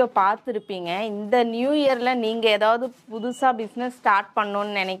நீங்கள் வீடியோ பார்த்துருப்பீங்க. இந்த நியூ இயரில் நீங்கள் ஏதாவது புதுசாக பிஸ்னஸ் ஸ்டார்ட்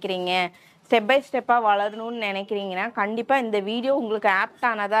பண்ணணுன்னு நினைக்கிறீங்க, ஸ்டெப் பை ஸ்டெப்பாக வளரணும்னு நினைக்கிறீங்கன்னா கண்டிப்பாக இந்த வீடியோ உங்களுக்கு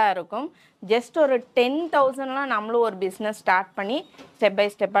ஆப்டானதாக இருக்கும். ஜஸ்ட் ஒரு 10,000லாம் நம்மளும் ஒரு பிஸ்னஸ் ஸ்டார்ட் பண்ணி ஸ்டெப் பை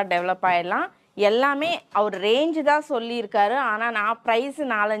ஸ்டெப்பாக டெவலப் ஆகிடலாம். எல்லாமே அவர் ரேஞ்சு தான் சொல்லியிருக்காரு. ஆனால் நான் ப்ரைஸ்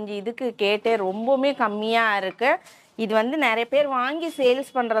 4-5 இதுக்கு கேட்டே ரொம்பவுமே கம்மியாக இருக்குது. இது வந்து நிறைய பேர் வாங்கி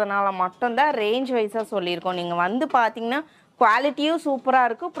சேல்ஸ் பண்ணுறதுனால மட்டும்தான் ரேஞ்ச் வைஸாக சொல்லியிருக்கோம். நீங்கள் வந்து பார்த்தீங்கன்னா குவாலிட்டியும் சூப்பராக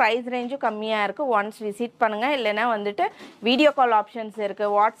இருக்குது, ப்ரைஸ் ரேஞ்சும் கம்மியாக இருக்குது. ஒன்ஸ் விசிட் பண்ணுங்கள். இல்லைன்னா வந்துட்டு வீடியோ கால் ஆப்ஷன்ஸ்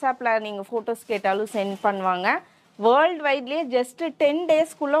இருக்குது. வாட்ஸ்அப்பில் நீங்கள் ஃபோட்டோஸ் கேட்டாலும் சென்ட் பண்ணுவாங்க. வேர்ல்டு வைட்லேயே ஜஸ்ட்டு 10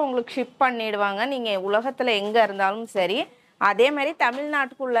 daysக்குள்ளே உங்களுக்கு ஷிப் பண்ணிவிடுவாங்க. நீங்கள் உலகத்தில் எங்கே இருந்தாலும் சரி. அதே மாதிரி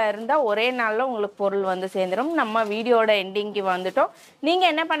தமிழ்நாட்டுக்குள்ளே இருந்தால் ஒரே நாளில் உங்களுக்கு பொருள் வந்து சேர்ந்துடும். நம்ம வீடியோட எண்டிங்க்கு வந்துட்டோம். நீங்கள்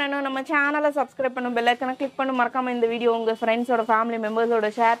என்ன பண்ணணும், நம்ம சேனலை சப்ஸ்கிரைப் பண்ணணும், பெல் ஐக்கனை கிளிக் பண்ணணும். மறக்காமல் இந்த வீடியோ உங்கள் ஃப்ரெண்ட்ஸோட ஃபேமிலி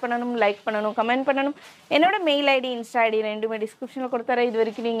மெம்பர்ஸோட ஷேர் பண்ணணும், லைக் பண்ணணும், கமெண்ட் பண்ணணும். என்னோட மெயில் ஐடி, இன்ஸ்டா ஐடி ரெண்டுமே டிஸ்கிரிப்ஷனில் கொடுத்துறேன். இது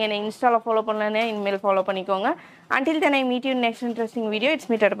வரைக்கும் நீங்கள் என்னை இன்ஸ்டாவில் ஃபாலோ பண்ணலன்னு இனிமேல் ஃபாலோ பண்ணிக்கோங்க. Until then I meet you in next interesting video. It's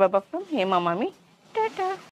me Tata Baba from Mammi. Tata.